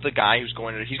not the guy who's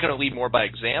going to lead more by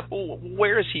example?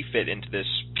 Where does he fit into this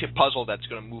puzzle that's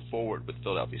going to move forward with the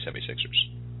Philadelphia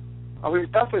 76ers? He's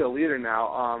definitely a leader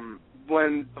now.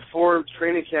 Before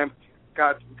training camp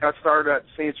got started at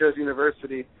St. Joe's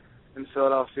University in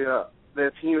Philadelphia,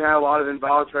 the team had a lot of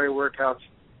involuntary workouts,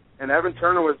 and Evan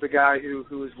Turner was the guy who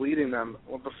was leading them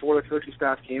before the coaching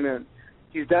staff came in.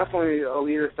 He's definitely a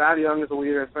leader. Thad Young is a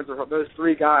leader, and Spencer. Those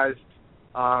 3 guys.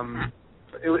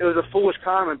 It was a foolish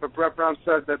comment, but Brett Brown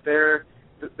said that they're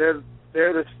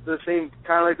the same,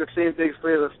 kind of like the same big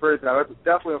 3 of the Spurs now. That's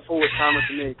definitely a foolish comment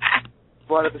to make.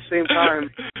 But at the same time,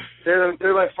 they're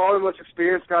by far the most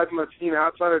experienced guys on the team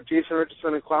outside of Jason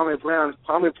Richardson and Kwame Brown.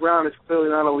 Kwame Brown is clearly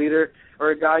not a leader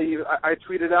or a guy I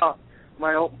tweeted out.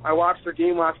 I watched their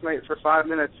game last night for 5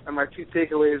 minutes, and my 2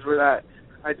 takeaways were that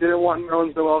I didn't want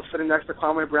Nerlens Noel sitting next to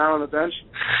Kwame Brown on the bench,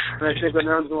 and I think that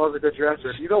Nerlens Noel is a good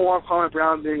dresser. You don't want Kwame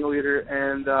Brown being a leader,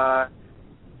 and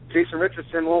Jason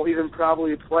Richardson won't even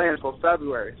probably play until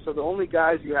February. So the only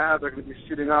guys you have that are going to be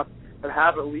suiting up that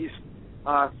have at least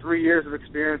 3 years of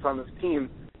experience on this team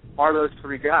are those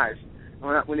 3 guys.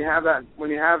 When you have that,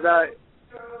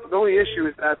 the only issue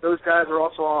is that those guys are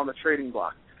also all on the trading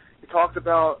block. You talked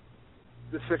about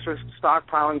the Sixers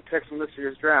stockpiling picks from this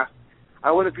year's draft.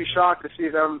 I wouldn't be shocked to see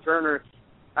if Evan Turner.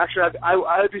 Actually,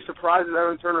 I'd be surprised if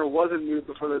Evan Turner wasn't moved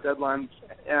before the deadline,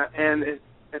 and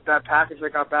if that package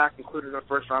that got back included a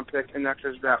first-round pick in next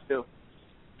year's draft too.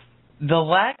 The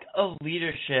lack of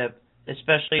leadership,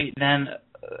 especially then,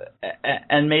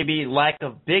 and maybe lack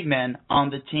of big men on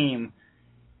the team.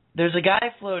 There's a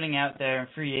guy floating out there in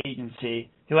free agency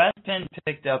who hasn't been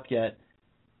picked up yet.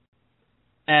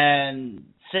 And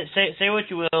say what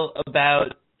you will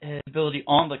about his ability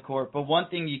on the court, but one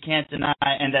thing you can't deny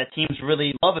and that teams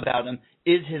really love about him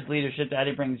is his leadership that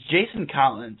he brings. Jason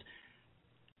Collins,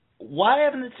 why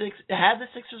haven't the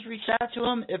Sixers reached out to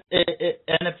him?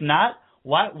 And if not,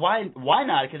 why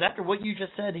not? Because after what you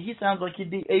just said, he sounds like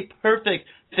he'd be a perfect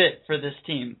fit for this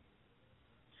team.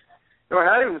 No, I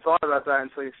hadn't even thought about that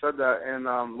until you said that. And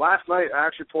last night, I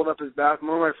actually pulled up his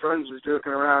basketball. One of my friends was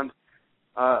joking around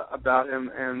about him,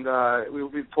 and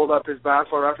we pulled up his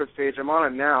basketball reference page. I'm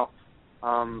on it now.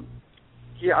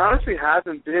 He honestly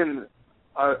hasn't been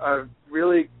a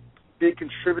really big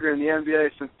contributor in the NBA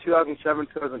since 2007,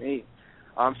 2008.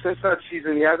 Since that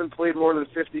season, he hasn't played more than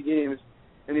 50 games,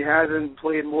 and he hasn't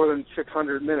played more than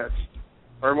 600 minutes,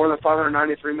 or more than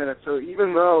 593 minutes. So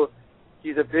even though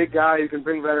he's a big guy who can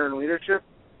bring veteran leadership,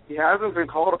 he hasn't been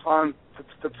called upon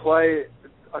to play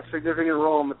a significant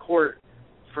role in the court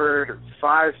for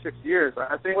 5-6 years.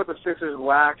 I think what the Sixers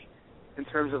lack in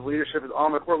terms of leadership is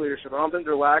on-the-court leadership. I don't think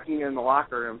they're lacking in the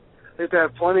locker room. I think they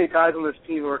have plenty of guys on this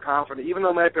team who are confident. Even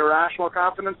though it might be irrational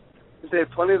confidence, I think they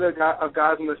have plenty of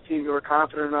guys on this team who are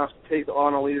confident enough to take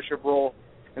on a leadership role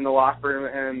in the locker room.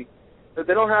 And if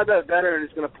they don't have that veteran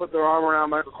who's going to put their arm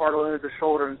around Michael Carter Williams'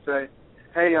 shoulder and say,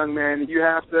 hey, young man, you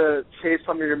have to save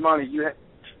some of your money.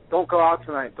 Don't go out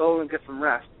tonight. Go and get some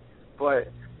rest.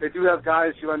 But they do have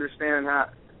guys who understand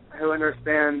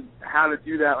how to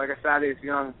do that, like a Thaddeus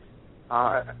Young.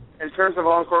 In terms of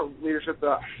on-court leadership,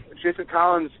 Jason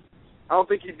Collins, I don't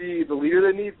think he'd be the leader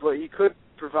they need, but he could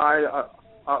provide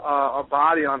a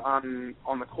body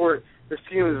on the court. This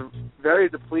team is very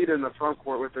depleted in the front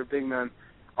court with their big men.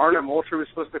 Arnett Moultrie was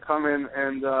supposed to come in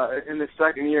and in his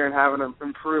second year and have an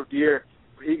improved year,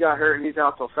 but he got hurt and he's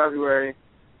out till February.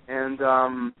 And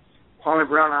Kwame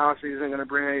Brown obviously isn't going to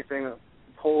bring anything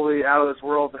wholly out of this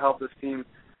world to help this team.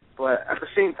 But at the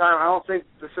same time, I don't think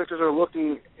the Sixers are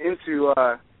looking into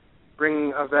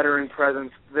bringing a veteran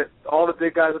presence. That all the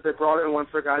big guys that they brought in once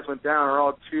their guys went down are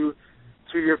all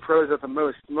two-year pros at the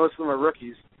most. Most of them are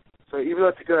rookies. So even though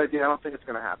it's a good idea, I don't think it's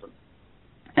going to happen.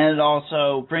 And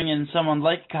also bring in someone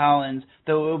like Collins,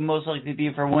 though it would most likely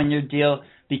be for a one-year deal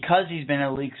because he's been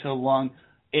in the league so long.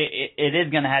 It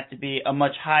is going to have to be a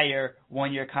much higher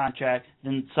one-year contract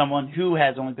than someone who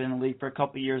has only been in the league for a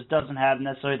couple of years, doesn't have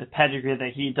necessarily the pedigree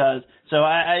that he does. So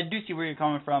I do see where you're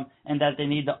coming from, and that they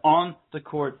need the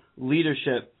on-the-court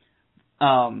leadership.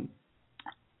 And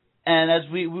as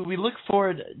we look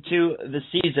forward to the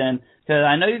season, because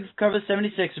I know you've covered the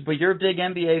 76ers, but you're a big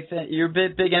NBA fan, you're a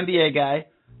big NBA guy.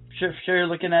 Sure, you're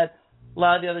looking at a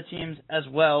lot of the other teams as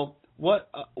well. What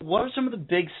are some of the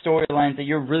big storylines that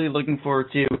you're really looking forward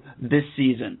to this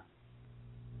season?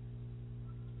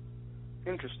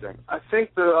 Interesting. I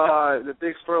think the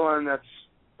big storyline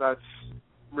that's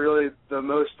really the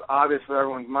most obvious for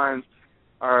everyone's minds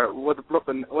are what the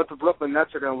Brooklyn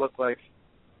Nets are going to look like.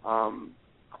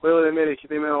 Clearly,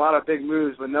 they made a lot of big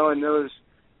moves, but no one knows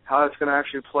how it's going to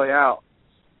actually play out.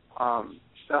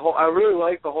 I really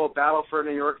like the whole battle for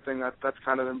New York thing that's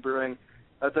kind of been brewing.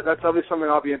 That's obviously something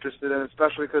I'll be interested in,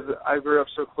 especially because I grew up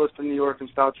so close to New York and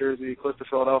South Jersey, close to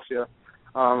Philadelphia.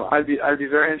 I'd be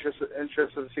very interested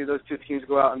to see those two teams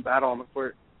go out and battle on the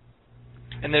court.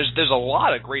 And there's a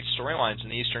lot of great storylines in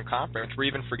the Eastern Conference. We're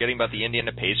even forgetting about the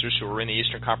Indiana Pacers, who were in the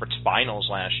Eastern Conference Finals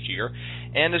last year.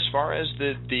 And as far as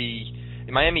the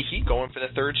Miami Heat going for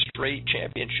the third straight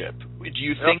championship, do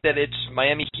you think that it's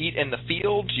Miami Heat in the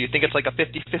field? Do you think it's like a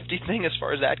 50-50 thing as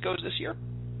far as that goes this year?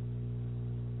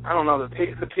 I don't know.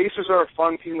 The Pacers are a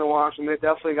fun team to watch, and they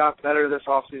definitely got better this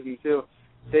offseason, too.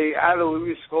 They added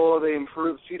Luis Scola. They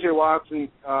improved. C.J. Watson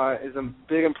is a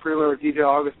big improvement with DJ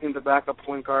Augustine, the backup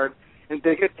point guard. And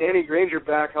they get Danny Granger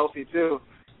back healthy, too.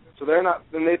 So they're not.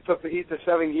 Then they took the Heat to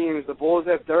 7 games. The Bulls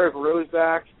have Derrick Rose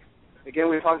back.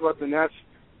 Again, we talked about the Nets.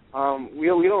 We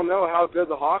don't know how good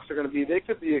the Hawks are going to be. They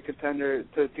could be a contender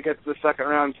to get to the second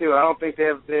round, too. I don't think they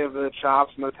have the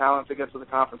chops and the talent to get to the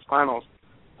conference finals.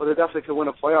 But they definitely could win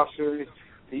a playoff series.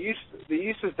 The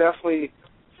East is definitely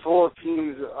full of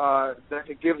teams that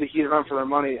could give the Heat a run for their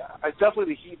money. It's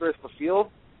definitely the Heat versus the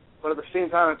field, but at the same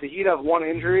time, if the Heat have one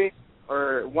injury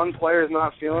or one player is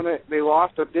not feeling it, they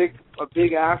lost a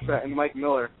big asset in Mike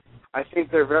Miller. I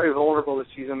think they're very vulnerable this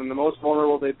season, and the most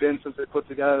vulnerable they've been since they put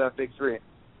together that big three.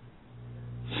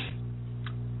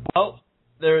 Well,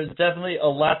 there's definitely a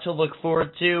lot to look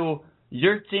forward to.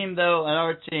 Your team, though, and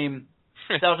our team,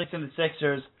 Celtics and the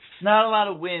Sixers, not a lot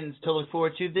of wins to look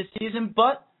forward to this season,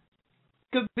 but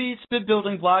could be some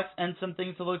building blocks and some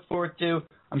things to look forward to.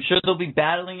 I'm sure they'll be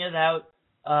battling it out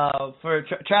for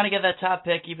trying to get that top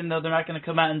pick, even though they're not going to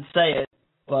come out and say it.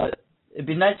 But it'd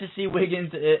be nice to see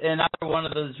Wiggins, and one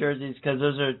of those jerseys because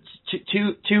those are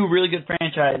two really good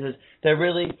franchises that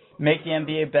really make the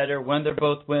NBA better when they're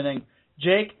both winning.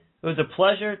 Jake, it was a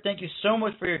pleasure. Thank you so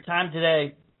much for your time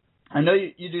today. I know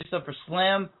you do stuff for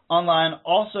Slam Online.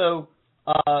 Also,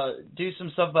 do some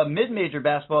stuff about mid-major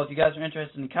basketball if you guys are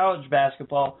interested in college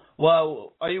basketball.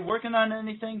 Well, are you working on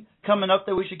anything coming up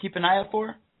that we should keep an eye out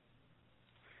for?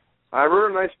 I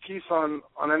wrote a nice piece on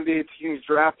NBA teams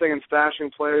drafting and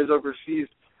stashing players overseas.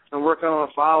 I'm working on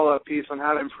a follow-up piece on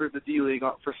how to improve the D-League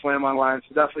for Slam Online,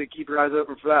 so definitely keep your eyes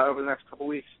open for that over the next couple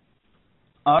weeks.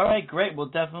 All right, great. We'll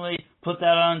definitely put that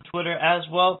on Twitter as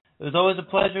well. It was always a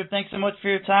pleasure. Thanks so much for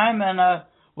your time, and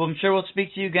I'm sure we'll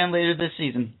speak to you again later this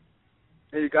season.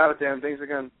 Hey, you got it, Dan. Thanks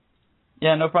again.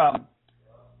 Yeah, no problem.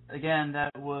 Again,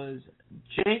 that was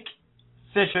Jake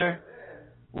Fischer,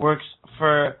 works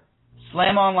for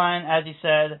Slam Online, as he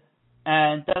said,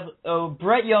 and a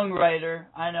bright young writer.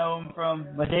 I know him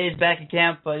from my days back at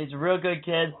camp, but he's a real good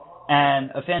kid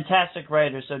and a fantastic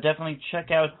writer, so definitely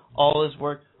check out all his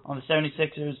work on the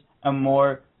 76ers and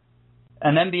more.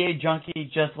 An NBA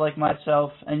junkie just like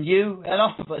myself and you and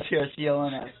all of us here at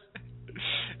CLNS.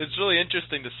 It's really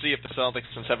interesting to see if the Celtics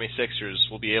and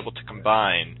 76ers will be able to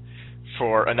combine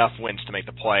for enough wins to make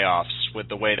the playoffs with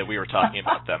the way that we were talking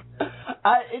about them.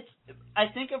 I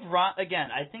think if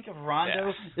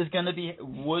Rondo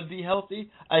would be healthy,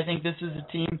 I think this is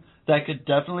a team that could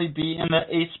definitely be in the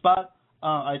 8th spot.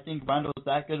 I think Rondo is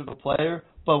that good of a player,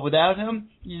 but without him,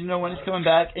 you know when he's coming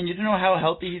back, and you don't know how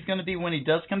healthy he's going to be when he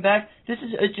does come back.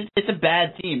 It's a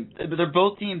bad team. They're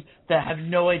both teams that have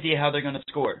no idea how they're going to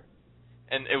score.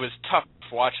 And it was tough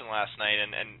watching last night,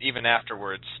 and even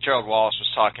afterwards, Gerald Wallace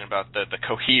was talking about the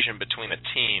cohesion between the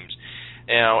teams.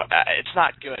 You know, it's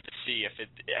not good to see if it.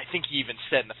 I think he even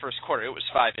said in the first quarter it was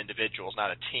 5 individuals,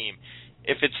 not a team.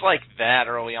 If it's like that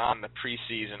early on in the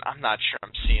preseason, I'm not sure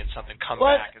I'm seeing something come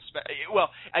back.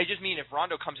 Well, I just mean if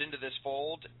Rondo comes into this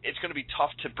fold, it's going to be tough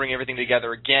to bring everything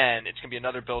together again. It's going to be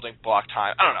another building block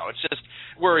time. I don't know. It's just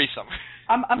worrisome.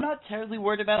 I'm not terribly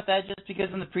worried about that just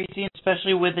because in the preseason,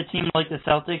 especially with a team like the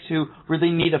Celtics who really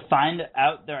need to find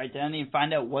out their identity and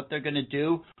find out what they're going to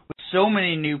do with so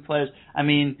many new players. I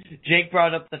mean, Jake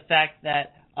brought up the fact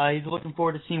that he's looking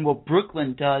forward to seeing what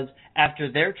Brooklyn does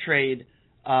after their trade.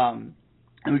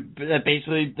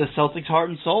 Basically, the Celtics'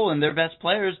 heart and soul and their best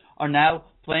players are now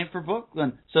playing for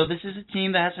Brooklyn. So this is a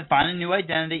team that has to find a new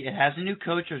identity. It has a new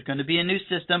coach. There's going to be a new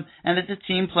system, and it's a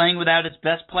team playing without its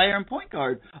best player and point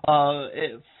guard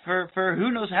for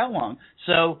who knows how long.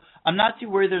 So I'm not too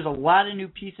worried. There's a lot of new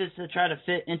pieces to try to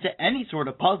fit into any sort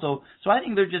of puzzle. So I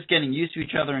think they're just getting used to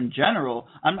each other in general.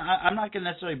 I'm not going to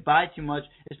necessarily buy too much,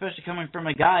 especially coming from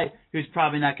a guy who's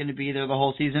probably not going to be there the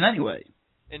whole season anyway.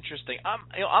 Interesting.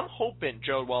 I'm hoping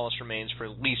Joe Wallace remains for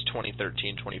at least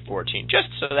 2013, 2014, just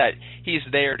so that he's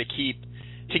there to keep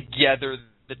together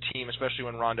the team, especially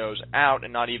when Rondo's out,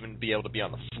 and not even be able to be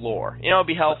on the floor. You know, it'd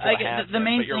be helpful to have the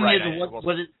main him,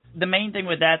 thing the main thing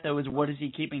with that, though, is what is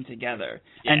he keeping together?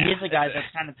 Yeah, and he's a guy that's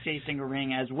kind of chasing a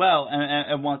ring as well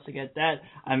and wants to get that.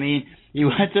 I mean, you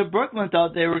went to Brooklyn,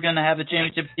 thought they were going to have a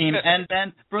championship team, and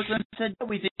then Brooklyn said,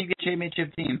 we think we get a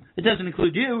championship team. It doesn't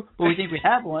include you, but we think we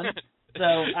have one. So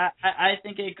I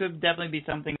think it could definitely be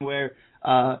something where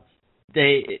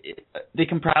they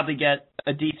can probably get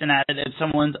a decent at it if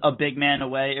someone's a big man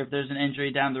away, if there's an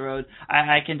injury down the road.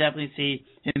 I can definitely see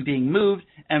him being moved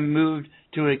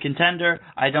to a contender.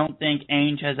 I don't think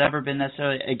Ainge has ever been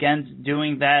necessarily against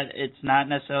doing that. It's not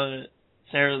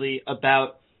necessarily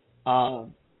about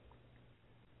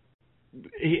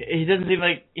he doesn't seem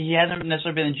like he hasn't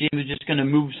necessarily been a GM who's just going to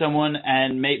move someone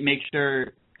and make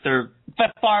sure they're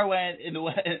far away in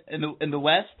the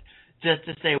West just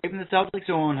to stay away from the Celtics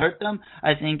so it won't hurt them.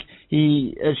 I think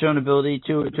he has shown ability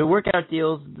to work out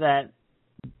deals that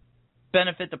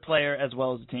benefit the player as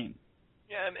well as the team.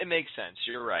 Yeah, it makes sense.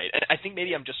 You're right. And I think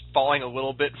maybe I'm just falling a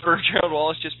little bit for Gerald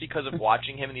Wallace just because of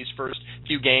watching him in these first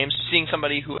few games, seeing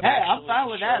somebody who. Hey, I'm fine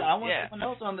with that. I want someone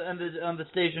else on the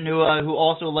station who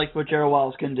also likes what Gerald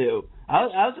Wallace can do. I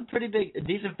was a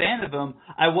decent fan of him.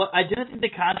 I didn't think the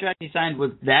contract he signed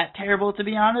was that terrible, to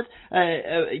be honest.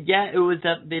 It was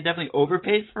that they definitely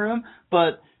overpaid for him,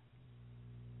 but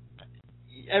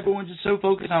everyone's just so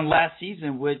focused on last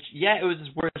season, which it was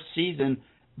his worst season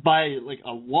by like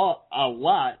a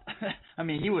lot. I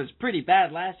mean, he was pretty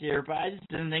bad last year, but I just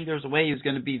didn't think there was a way he was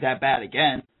going to be that bad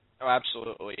again. Oh,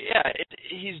 absolutely. Yeah,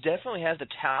 he definitely has the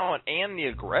talent and the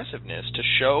aggressiveness to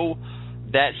show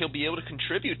that he'll be able to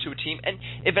contribute to a team. And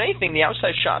if anything, the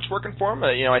outside shot's working for him.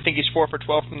 I think he's 4 for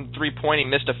 12 from three-point. He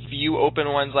missed a few open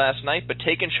ones last night, but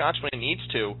taking shots when he needs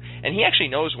to. And he actually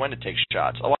knows when to take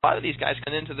shots. A lot of these guys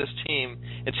come into this team,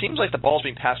 it seems like the ball's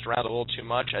being passed around a little too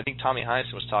much. I think Tommy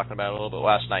Heinsohn was talking about it a little bit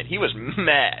last night. He was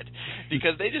mad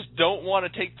because they just don't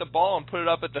want to take the ball and put it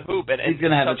up at the hoop. And he's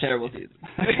going to have a terrible season.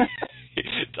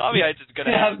 Tommy Heinsohn's going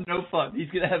to have no fun. He's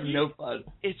going to have no fun.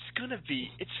 It's going to be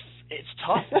it's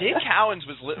tough. Dave Cowens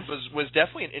was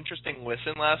definitely an interesting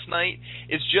listen last night.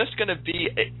 It's just going to be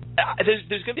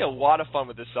there's going to be a lot of fun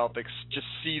with the Celtics just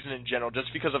season in general, just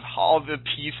because of all the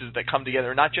pieces that come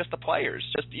together, not just the players,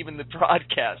 just even the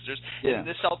broadcasters,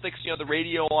 the Celtics, the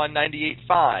radio on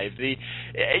 98.5,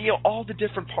 all the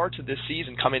different parts of this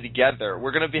season coming together.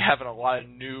 We're going to be having a lot of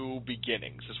new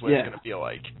beginnings. Is what it's going to feel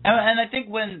like. And I think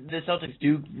when the Celtics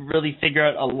do really figure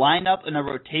out a lineup and a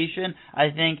rotation, I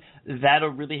think that'll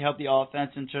really help the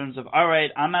offense in terms of, all right,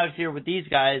 I'm out here with these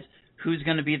guys. Who's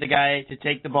going to be the guy to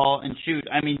take the ball and shoot?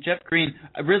 I mean, Jeff Green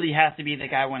really has to be the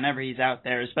guy whenever he's out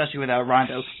there, especially without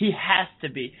Rondo. He has to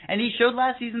be. And he showed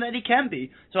last season that he can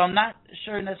be. So I'm not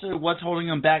sure necessarily what's holding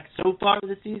him back so far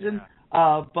this season.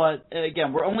 But,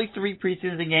 again, we're only 3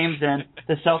 preseason games in.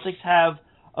 The Celtics have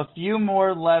a few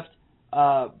more left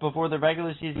before the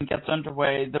regular season gets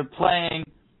underway. They're playing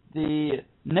the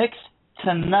Knicks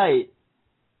tonight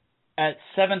at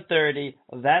 7:30.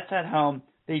 That's at home.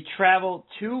 They travel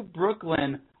to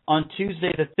Brooklyn on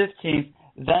Tuesday the 15th,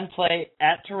 then play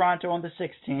at Toronto on the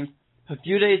 16th. A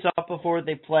few days off before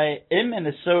they play in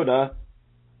Minnesota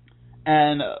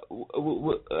and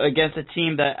against a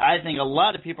team that I think a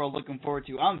lot of people are looking forward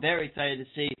to. I'm very excited to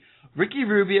see Ricky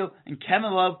Rubio and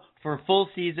Kevin Love for a full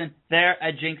season. There,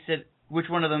 I jinxed it. Which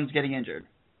one of them is getting injured?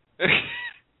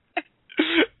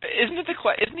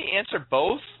 Isn't the answer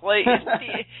both?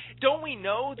 Don't we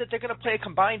know that they're going to play a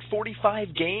combined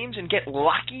 45 games and get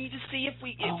lucky to see if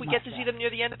we get to see them near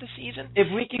the end of the season?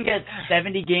 If we can get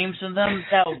 70 games from them,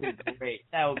 that would be great.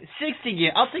 That would be 60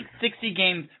 games. I'll take 60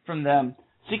 games from them.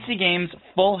 60 games,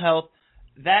 full health.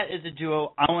 That is a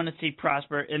duo I want to see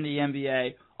prosper in the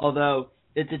NBA. Although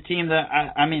it's a team that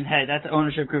hey, that's an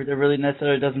ownership group that really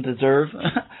necessarily doesn't deserve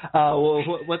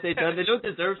what they've done. They don't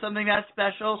deserve something that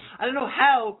special. I don't know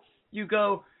how you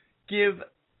go give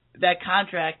that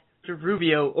contract to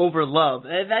Rubio over Love.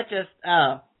 That just,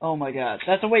 oh my God.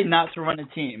 That's a way not to run a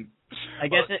team. I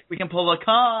guess we can pull a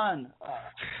con.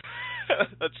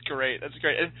 That's great.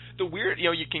 And the weird,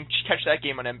 you can catch that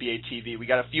game on NBA TV. We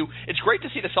got a few. It's great to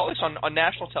see the Celtics on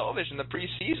national television in the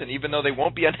preseason, even though they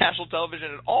won't be on national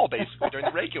television at all, basically, during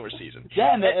the regular season.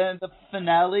 Yeah, and the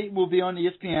finale will be on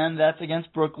ESPN. That's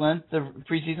against Brooklyn, the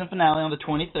preseason finale on the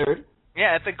 23rd.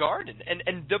 Yeah, at the Garden.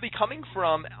 And they'll be coming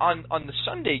from, on the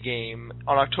Sunday game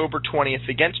on October 20th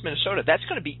against Minnesota. That's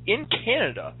going to be in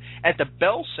Canada at the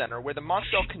Bell Center where the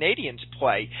Montreal Canadiens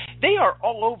play. They are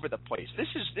all over the place. This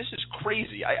is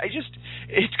crazy.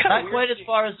 It's kind of not quite as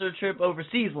far as their trip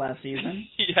overseas last season.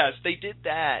 Yes, they did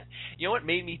that. You know what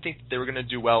made me think that they were going to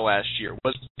do well last year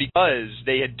was because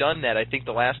they had done that. I think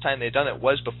the last time they had done it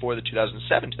was before the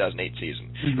 2007-2008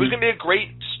 season. Mm-hmm. It was going to be a great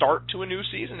start to a new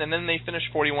season, and then they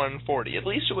finished 41-40. At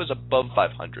least it was above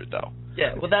 500, though.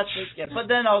 Yeah, well, that's it. Yeah. But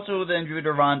then also with the injury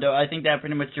to Rondo, I think that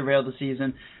pretty much derailed the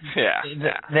season. Yeah.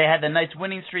 They had the nice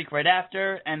winning streak right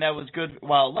after, and that was good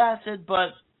while it lasted.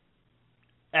 But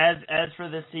as for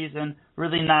this season,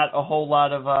 really not a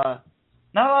lot of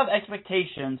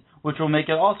expectations, which will make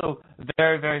it also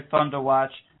very, very fun to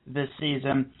watch this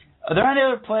season. Are there any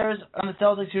other players on the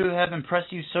Celtics who have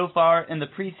impressed you so far in the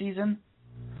preseason?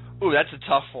 Ooh, that's a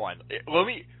tough one. Let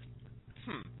me.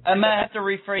 I might have to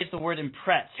rephrase the word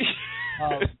impressed.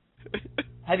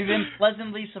 Have you been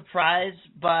pleasantly surprised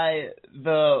by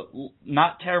the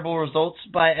not terrible results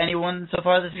by anyone so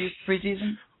far this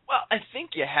preseason? Well, I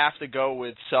think you have to go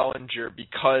with Sullinger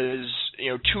because,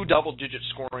 2 double-digit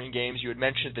scoring games. You had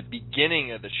mentioned at the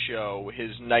beginning of the show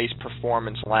his nice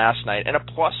performance last night, and a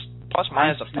plus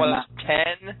minus a plus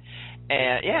 10.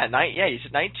 And he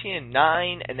said 19 and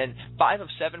 9, and then 5 of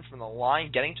 7 from the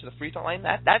line, getting to the free throw line.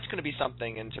 That's going to be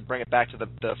something, and to bring it back to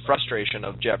the frustration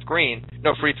of Jeff Green,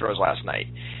 no free throws last night.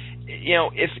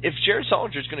 If Jared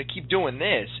Sullinger is going to keep doing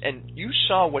this, and you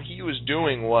saw what he was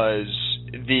doing was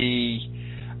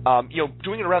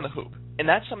doing it around the hoop, and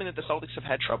that's something that the Celtics have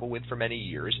had trouble with for many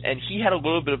years. And he had a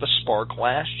little bit of a spark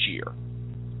last year.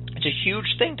 It's a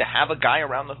huge thing to have a guy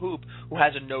around the hoop who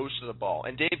has a nose to the ball.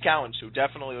 And Dave Cowens, who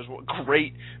definitely was a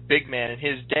great big man in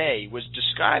his day, was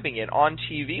describing it on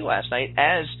TV last night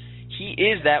as he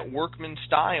is that workman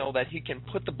style that he can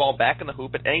put the ball back in the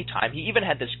hoop at any time. He even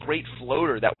had this great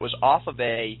floater that was off of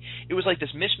it was like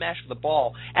this mismatch of the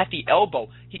ball at the elbow.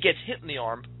 He gets hit in the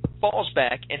arm, falls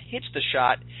back, and hits the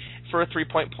shot for a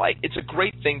three-point play. It's a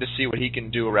great thing to see what he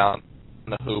can do around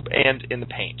the hoop and in the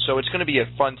paint. So it's going to be a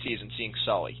fun season seeing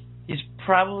Sully. He's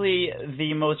probably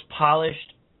the most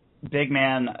polished big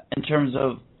man in terms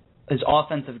of his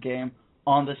offensive game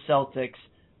on the Celtics.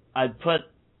 I'd put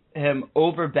him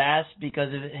over Bass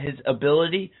because of his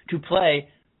ability to play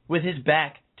with his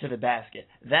back to the basket.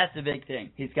 That's a big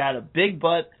thing. He's got a big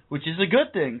butt, which is a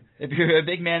good thing if you're a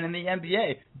big man in the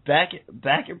NBA.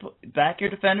 Back your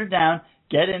defender down,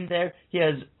 get in there. He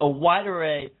has a wide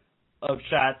array of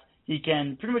shots. He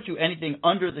can pretty much do anything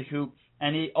under the hoop,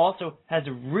 and he also has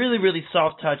a really, really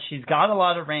soft touch. He's got a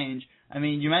lot of range. I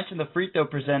mean, you mentioned the free throw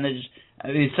percentage.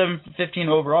 He's 7-15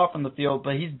 overall from the field,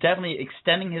 but he's definitely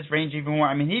extending his range even more.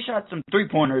 I mean, he shot some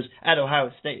three-pointers at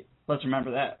Ohio State. Let's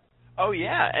remember that. Oh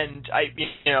yeah, and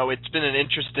it's been an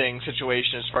interesting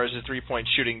situation as far as the three-point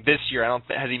shooting this year.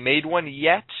 Has he made one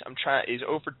yet? He's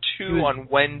 0 for 2 on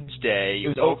Wednesday. He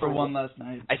was 0 for 1 last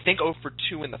night. I think 0 for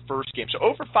 2 in the first game. So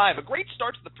 0 for 5, a great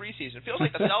start to the preseason. It feels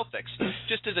like the Celtics,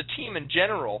 just as a team in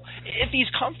general. If he's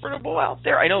comfortable out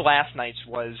there, I know last night's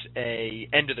was a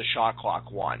end of the shot clock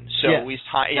one. So yeah.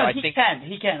 I think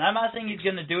he can. I'm not saying he's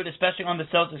going to do it, especially on the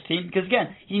Celtics team, because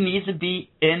again, he needs to be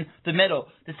in the middle.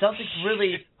 The Celtics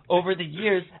really, over the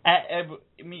years,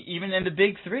 even in the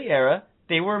Big Three era,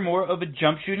 they were more of a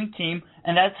jump shooting team,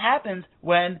 and that happens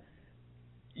when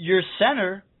your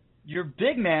center, your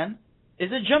big man, is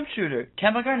a jump shooter.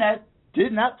 Kevin Garnett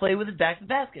did not play with his back to the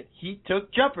basket. He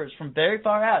took jumpers from very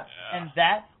far out, and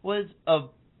that was a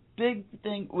big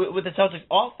thing with the Celtics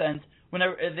offense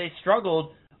whenever they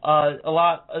struggled a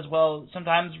lot as well,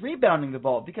 sometimes rebounding the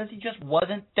ball, because he just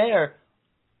wasn't there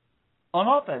on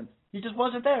offense. He just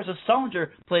wasn't there. So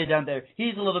Sullinger played down there.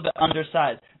 He's a little bit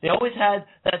undersized. They always had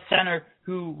that center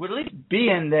who would at least be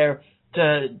in there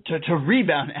to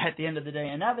rebound at the end of the day.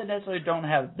 And now they necessarily don't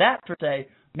have that per se.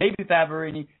 Maybe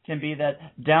Fabberini can be that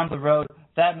down the road.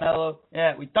 Fab Melo,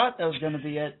 yeah, we thought that was going to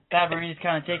be it. Fabberini's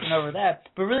kind of taking over that.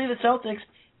 But really the Celtics,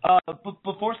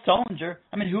 before Sullinger,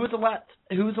 I mean, who was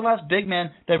the last big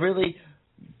man that really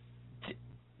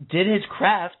did his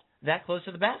craft that close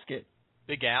to the basket?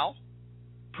 Big Al?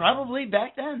 Probably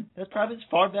back then. That's probably as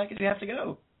far back as you have to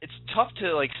go. It's tough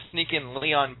to sneak in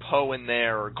Leon Poe in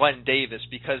there or Glenn Davis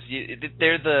because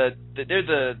they're the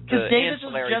Davis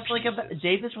was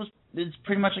Davis is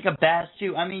pretty much like a Bass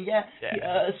too. I mean,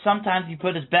 sometimes he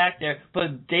put his back there,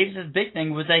 but Davis's big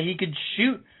thing was that he could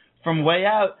shoot from way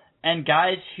out, and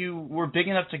guys who were big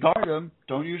enough to guard him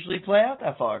don't usually play out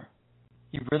that far.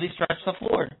 He really stretched the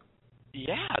floor.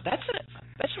 Yeah, that's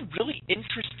a really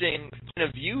interesting point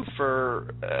of view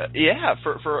for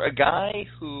a guy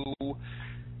who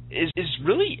is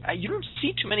really, you don't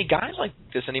see too many guys like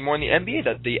this anymore in the NBA,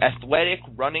 that the athletic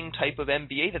running type of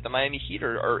NBA that the Miami Heat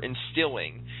are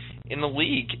instilling in the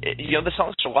league. The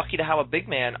Celtics are lucky to have a big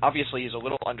man. Obviously, he's a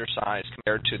little undersized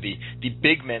compared to the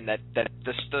big men that the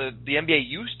NBA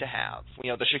used to have.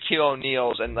 The Shaquille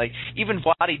O'Neals and even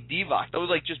Vlade Divac. Those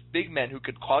just big men who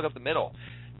could clog up the middle.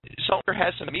 Sullinger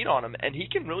has some meat on him, and he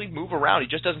can really move around. He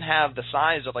just doesn't have the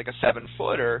size of a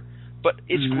 7-footer, but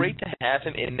it's great to have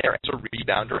him in there as a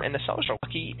rebounder, and the Celtics are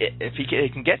lucky if he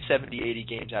can get 70, 80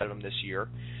 games out of him this year.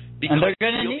 Because and they're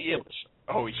going to need it.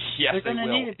 Oh, yes, they're going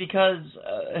to need it because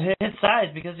his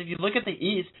size. Because if you look at the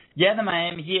East, the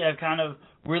Miami Heat have kind of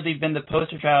really been the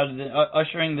poster child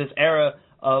ushering this era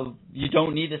of you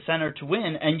don't need a center to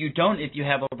win, and you don't if you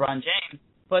have LeBron James.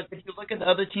 But if you look at the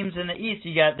other teams in the East,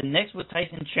 you got the Knicks with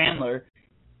Tyson Chandler.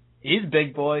 He's a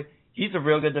big boy. He's a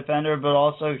real good defender, but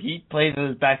also he plays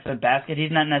with his back to the basket.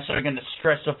 He's not necessarily going to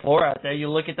stretch the floor out there. You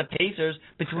look at the Pacers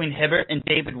between Hibbert and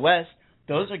David West.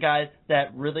 Those are guys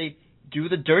that really do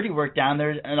the dirty work down there,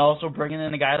 and also bringing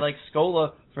in a guy like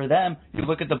Scola for them. You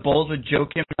look at the Bulls with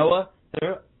Joakim Noah.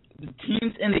 They're the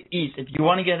teams in the East. If you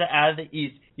want to get it out of the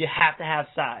East, you have to have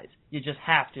size. You just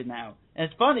have to now. And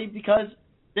it's funny because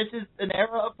this is an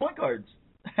era of point guards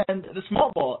and the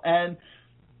small ball. And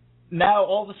now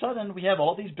all of a sudden we have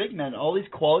all these big men, all these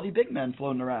quality big men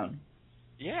floating around.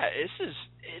 Yeah,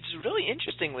 it's really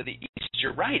interesting with the East.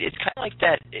 You're right. It's kind of like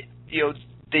that.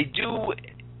 They do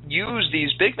use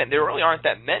these big men. There really aren't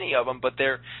that many of them, but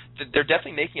they're they're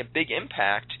definitely making a big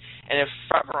impact. And if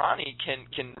Favarani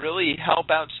can really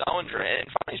help out Sellinger, and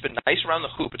Favarani's been nice around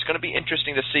the hoop, it's going to be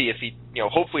interesting to see if he,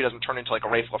 hopefully doesn't turn into like a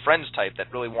Rafe LaFrentz type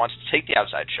that really wants to take the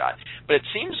outside shot. But it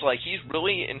seems like he's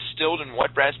really instilled in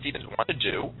what Brad Stevens wants to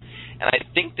do, and I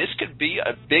think this could be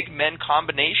a big men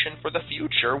combination for the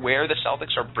future where the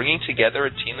Celtics are bringing together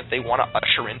a team that they want to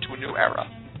usher into a new era.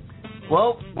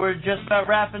 Well, we're just about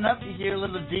wrapping up. You hear a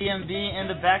little DMV in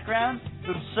the background.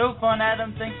 It was so fun,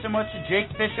 Adam. Thanks so much to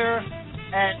Jake Fischer.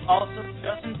 And also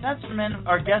Justin Fenstermen,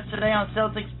 our guest today on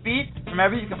Celtics Beat.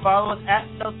 Remember, you can follow us at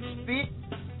Celtics Beat.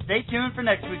 Stay tuned for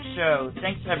next week's show.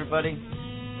 Thanks, everybody.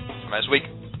 Nice week.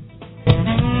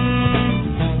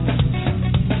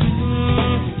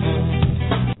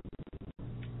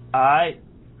 All right.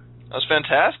 That was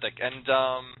fantastic. And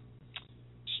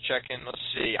just checking. Let's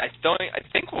see. I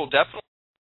think we'll definitely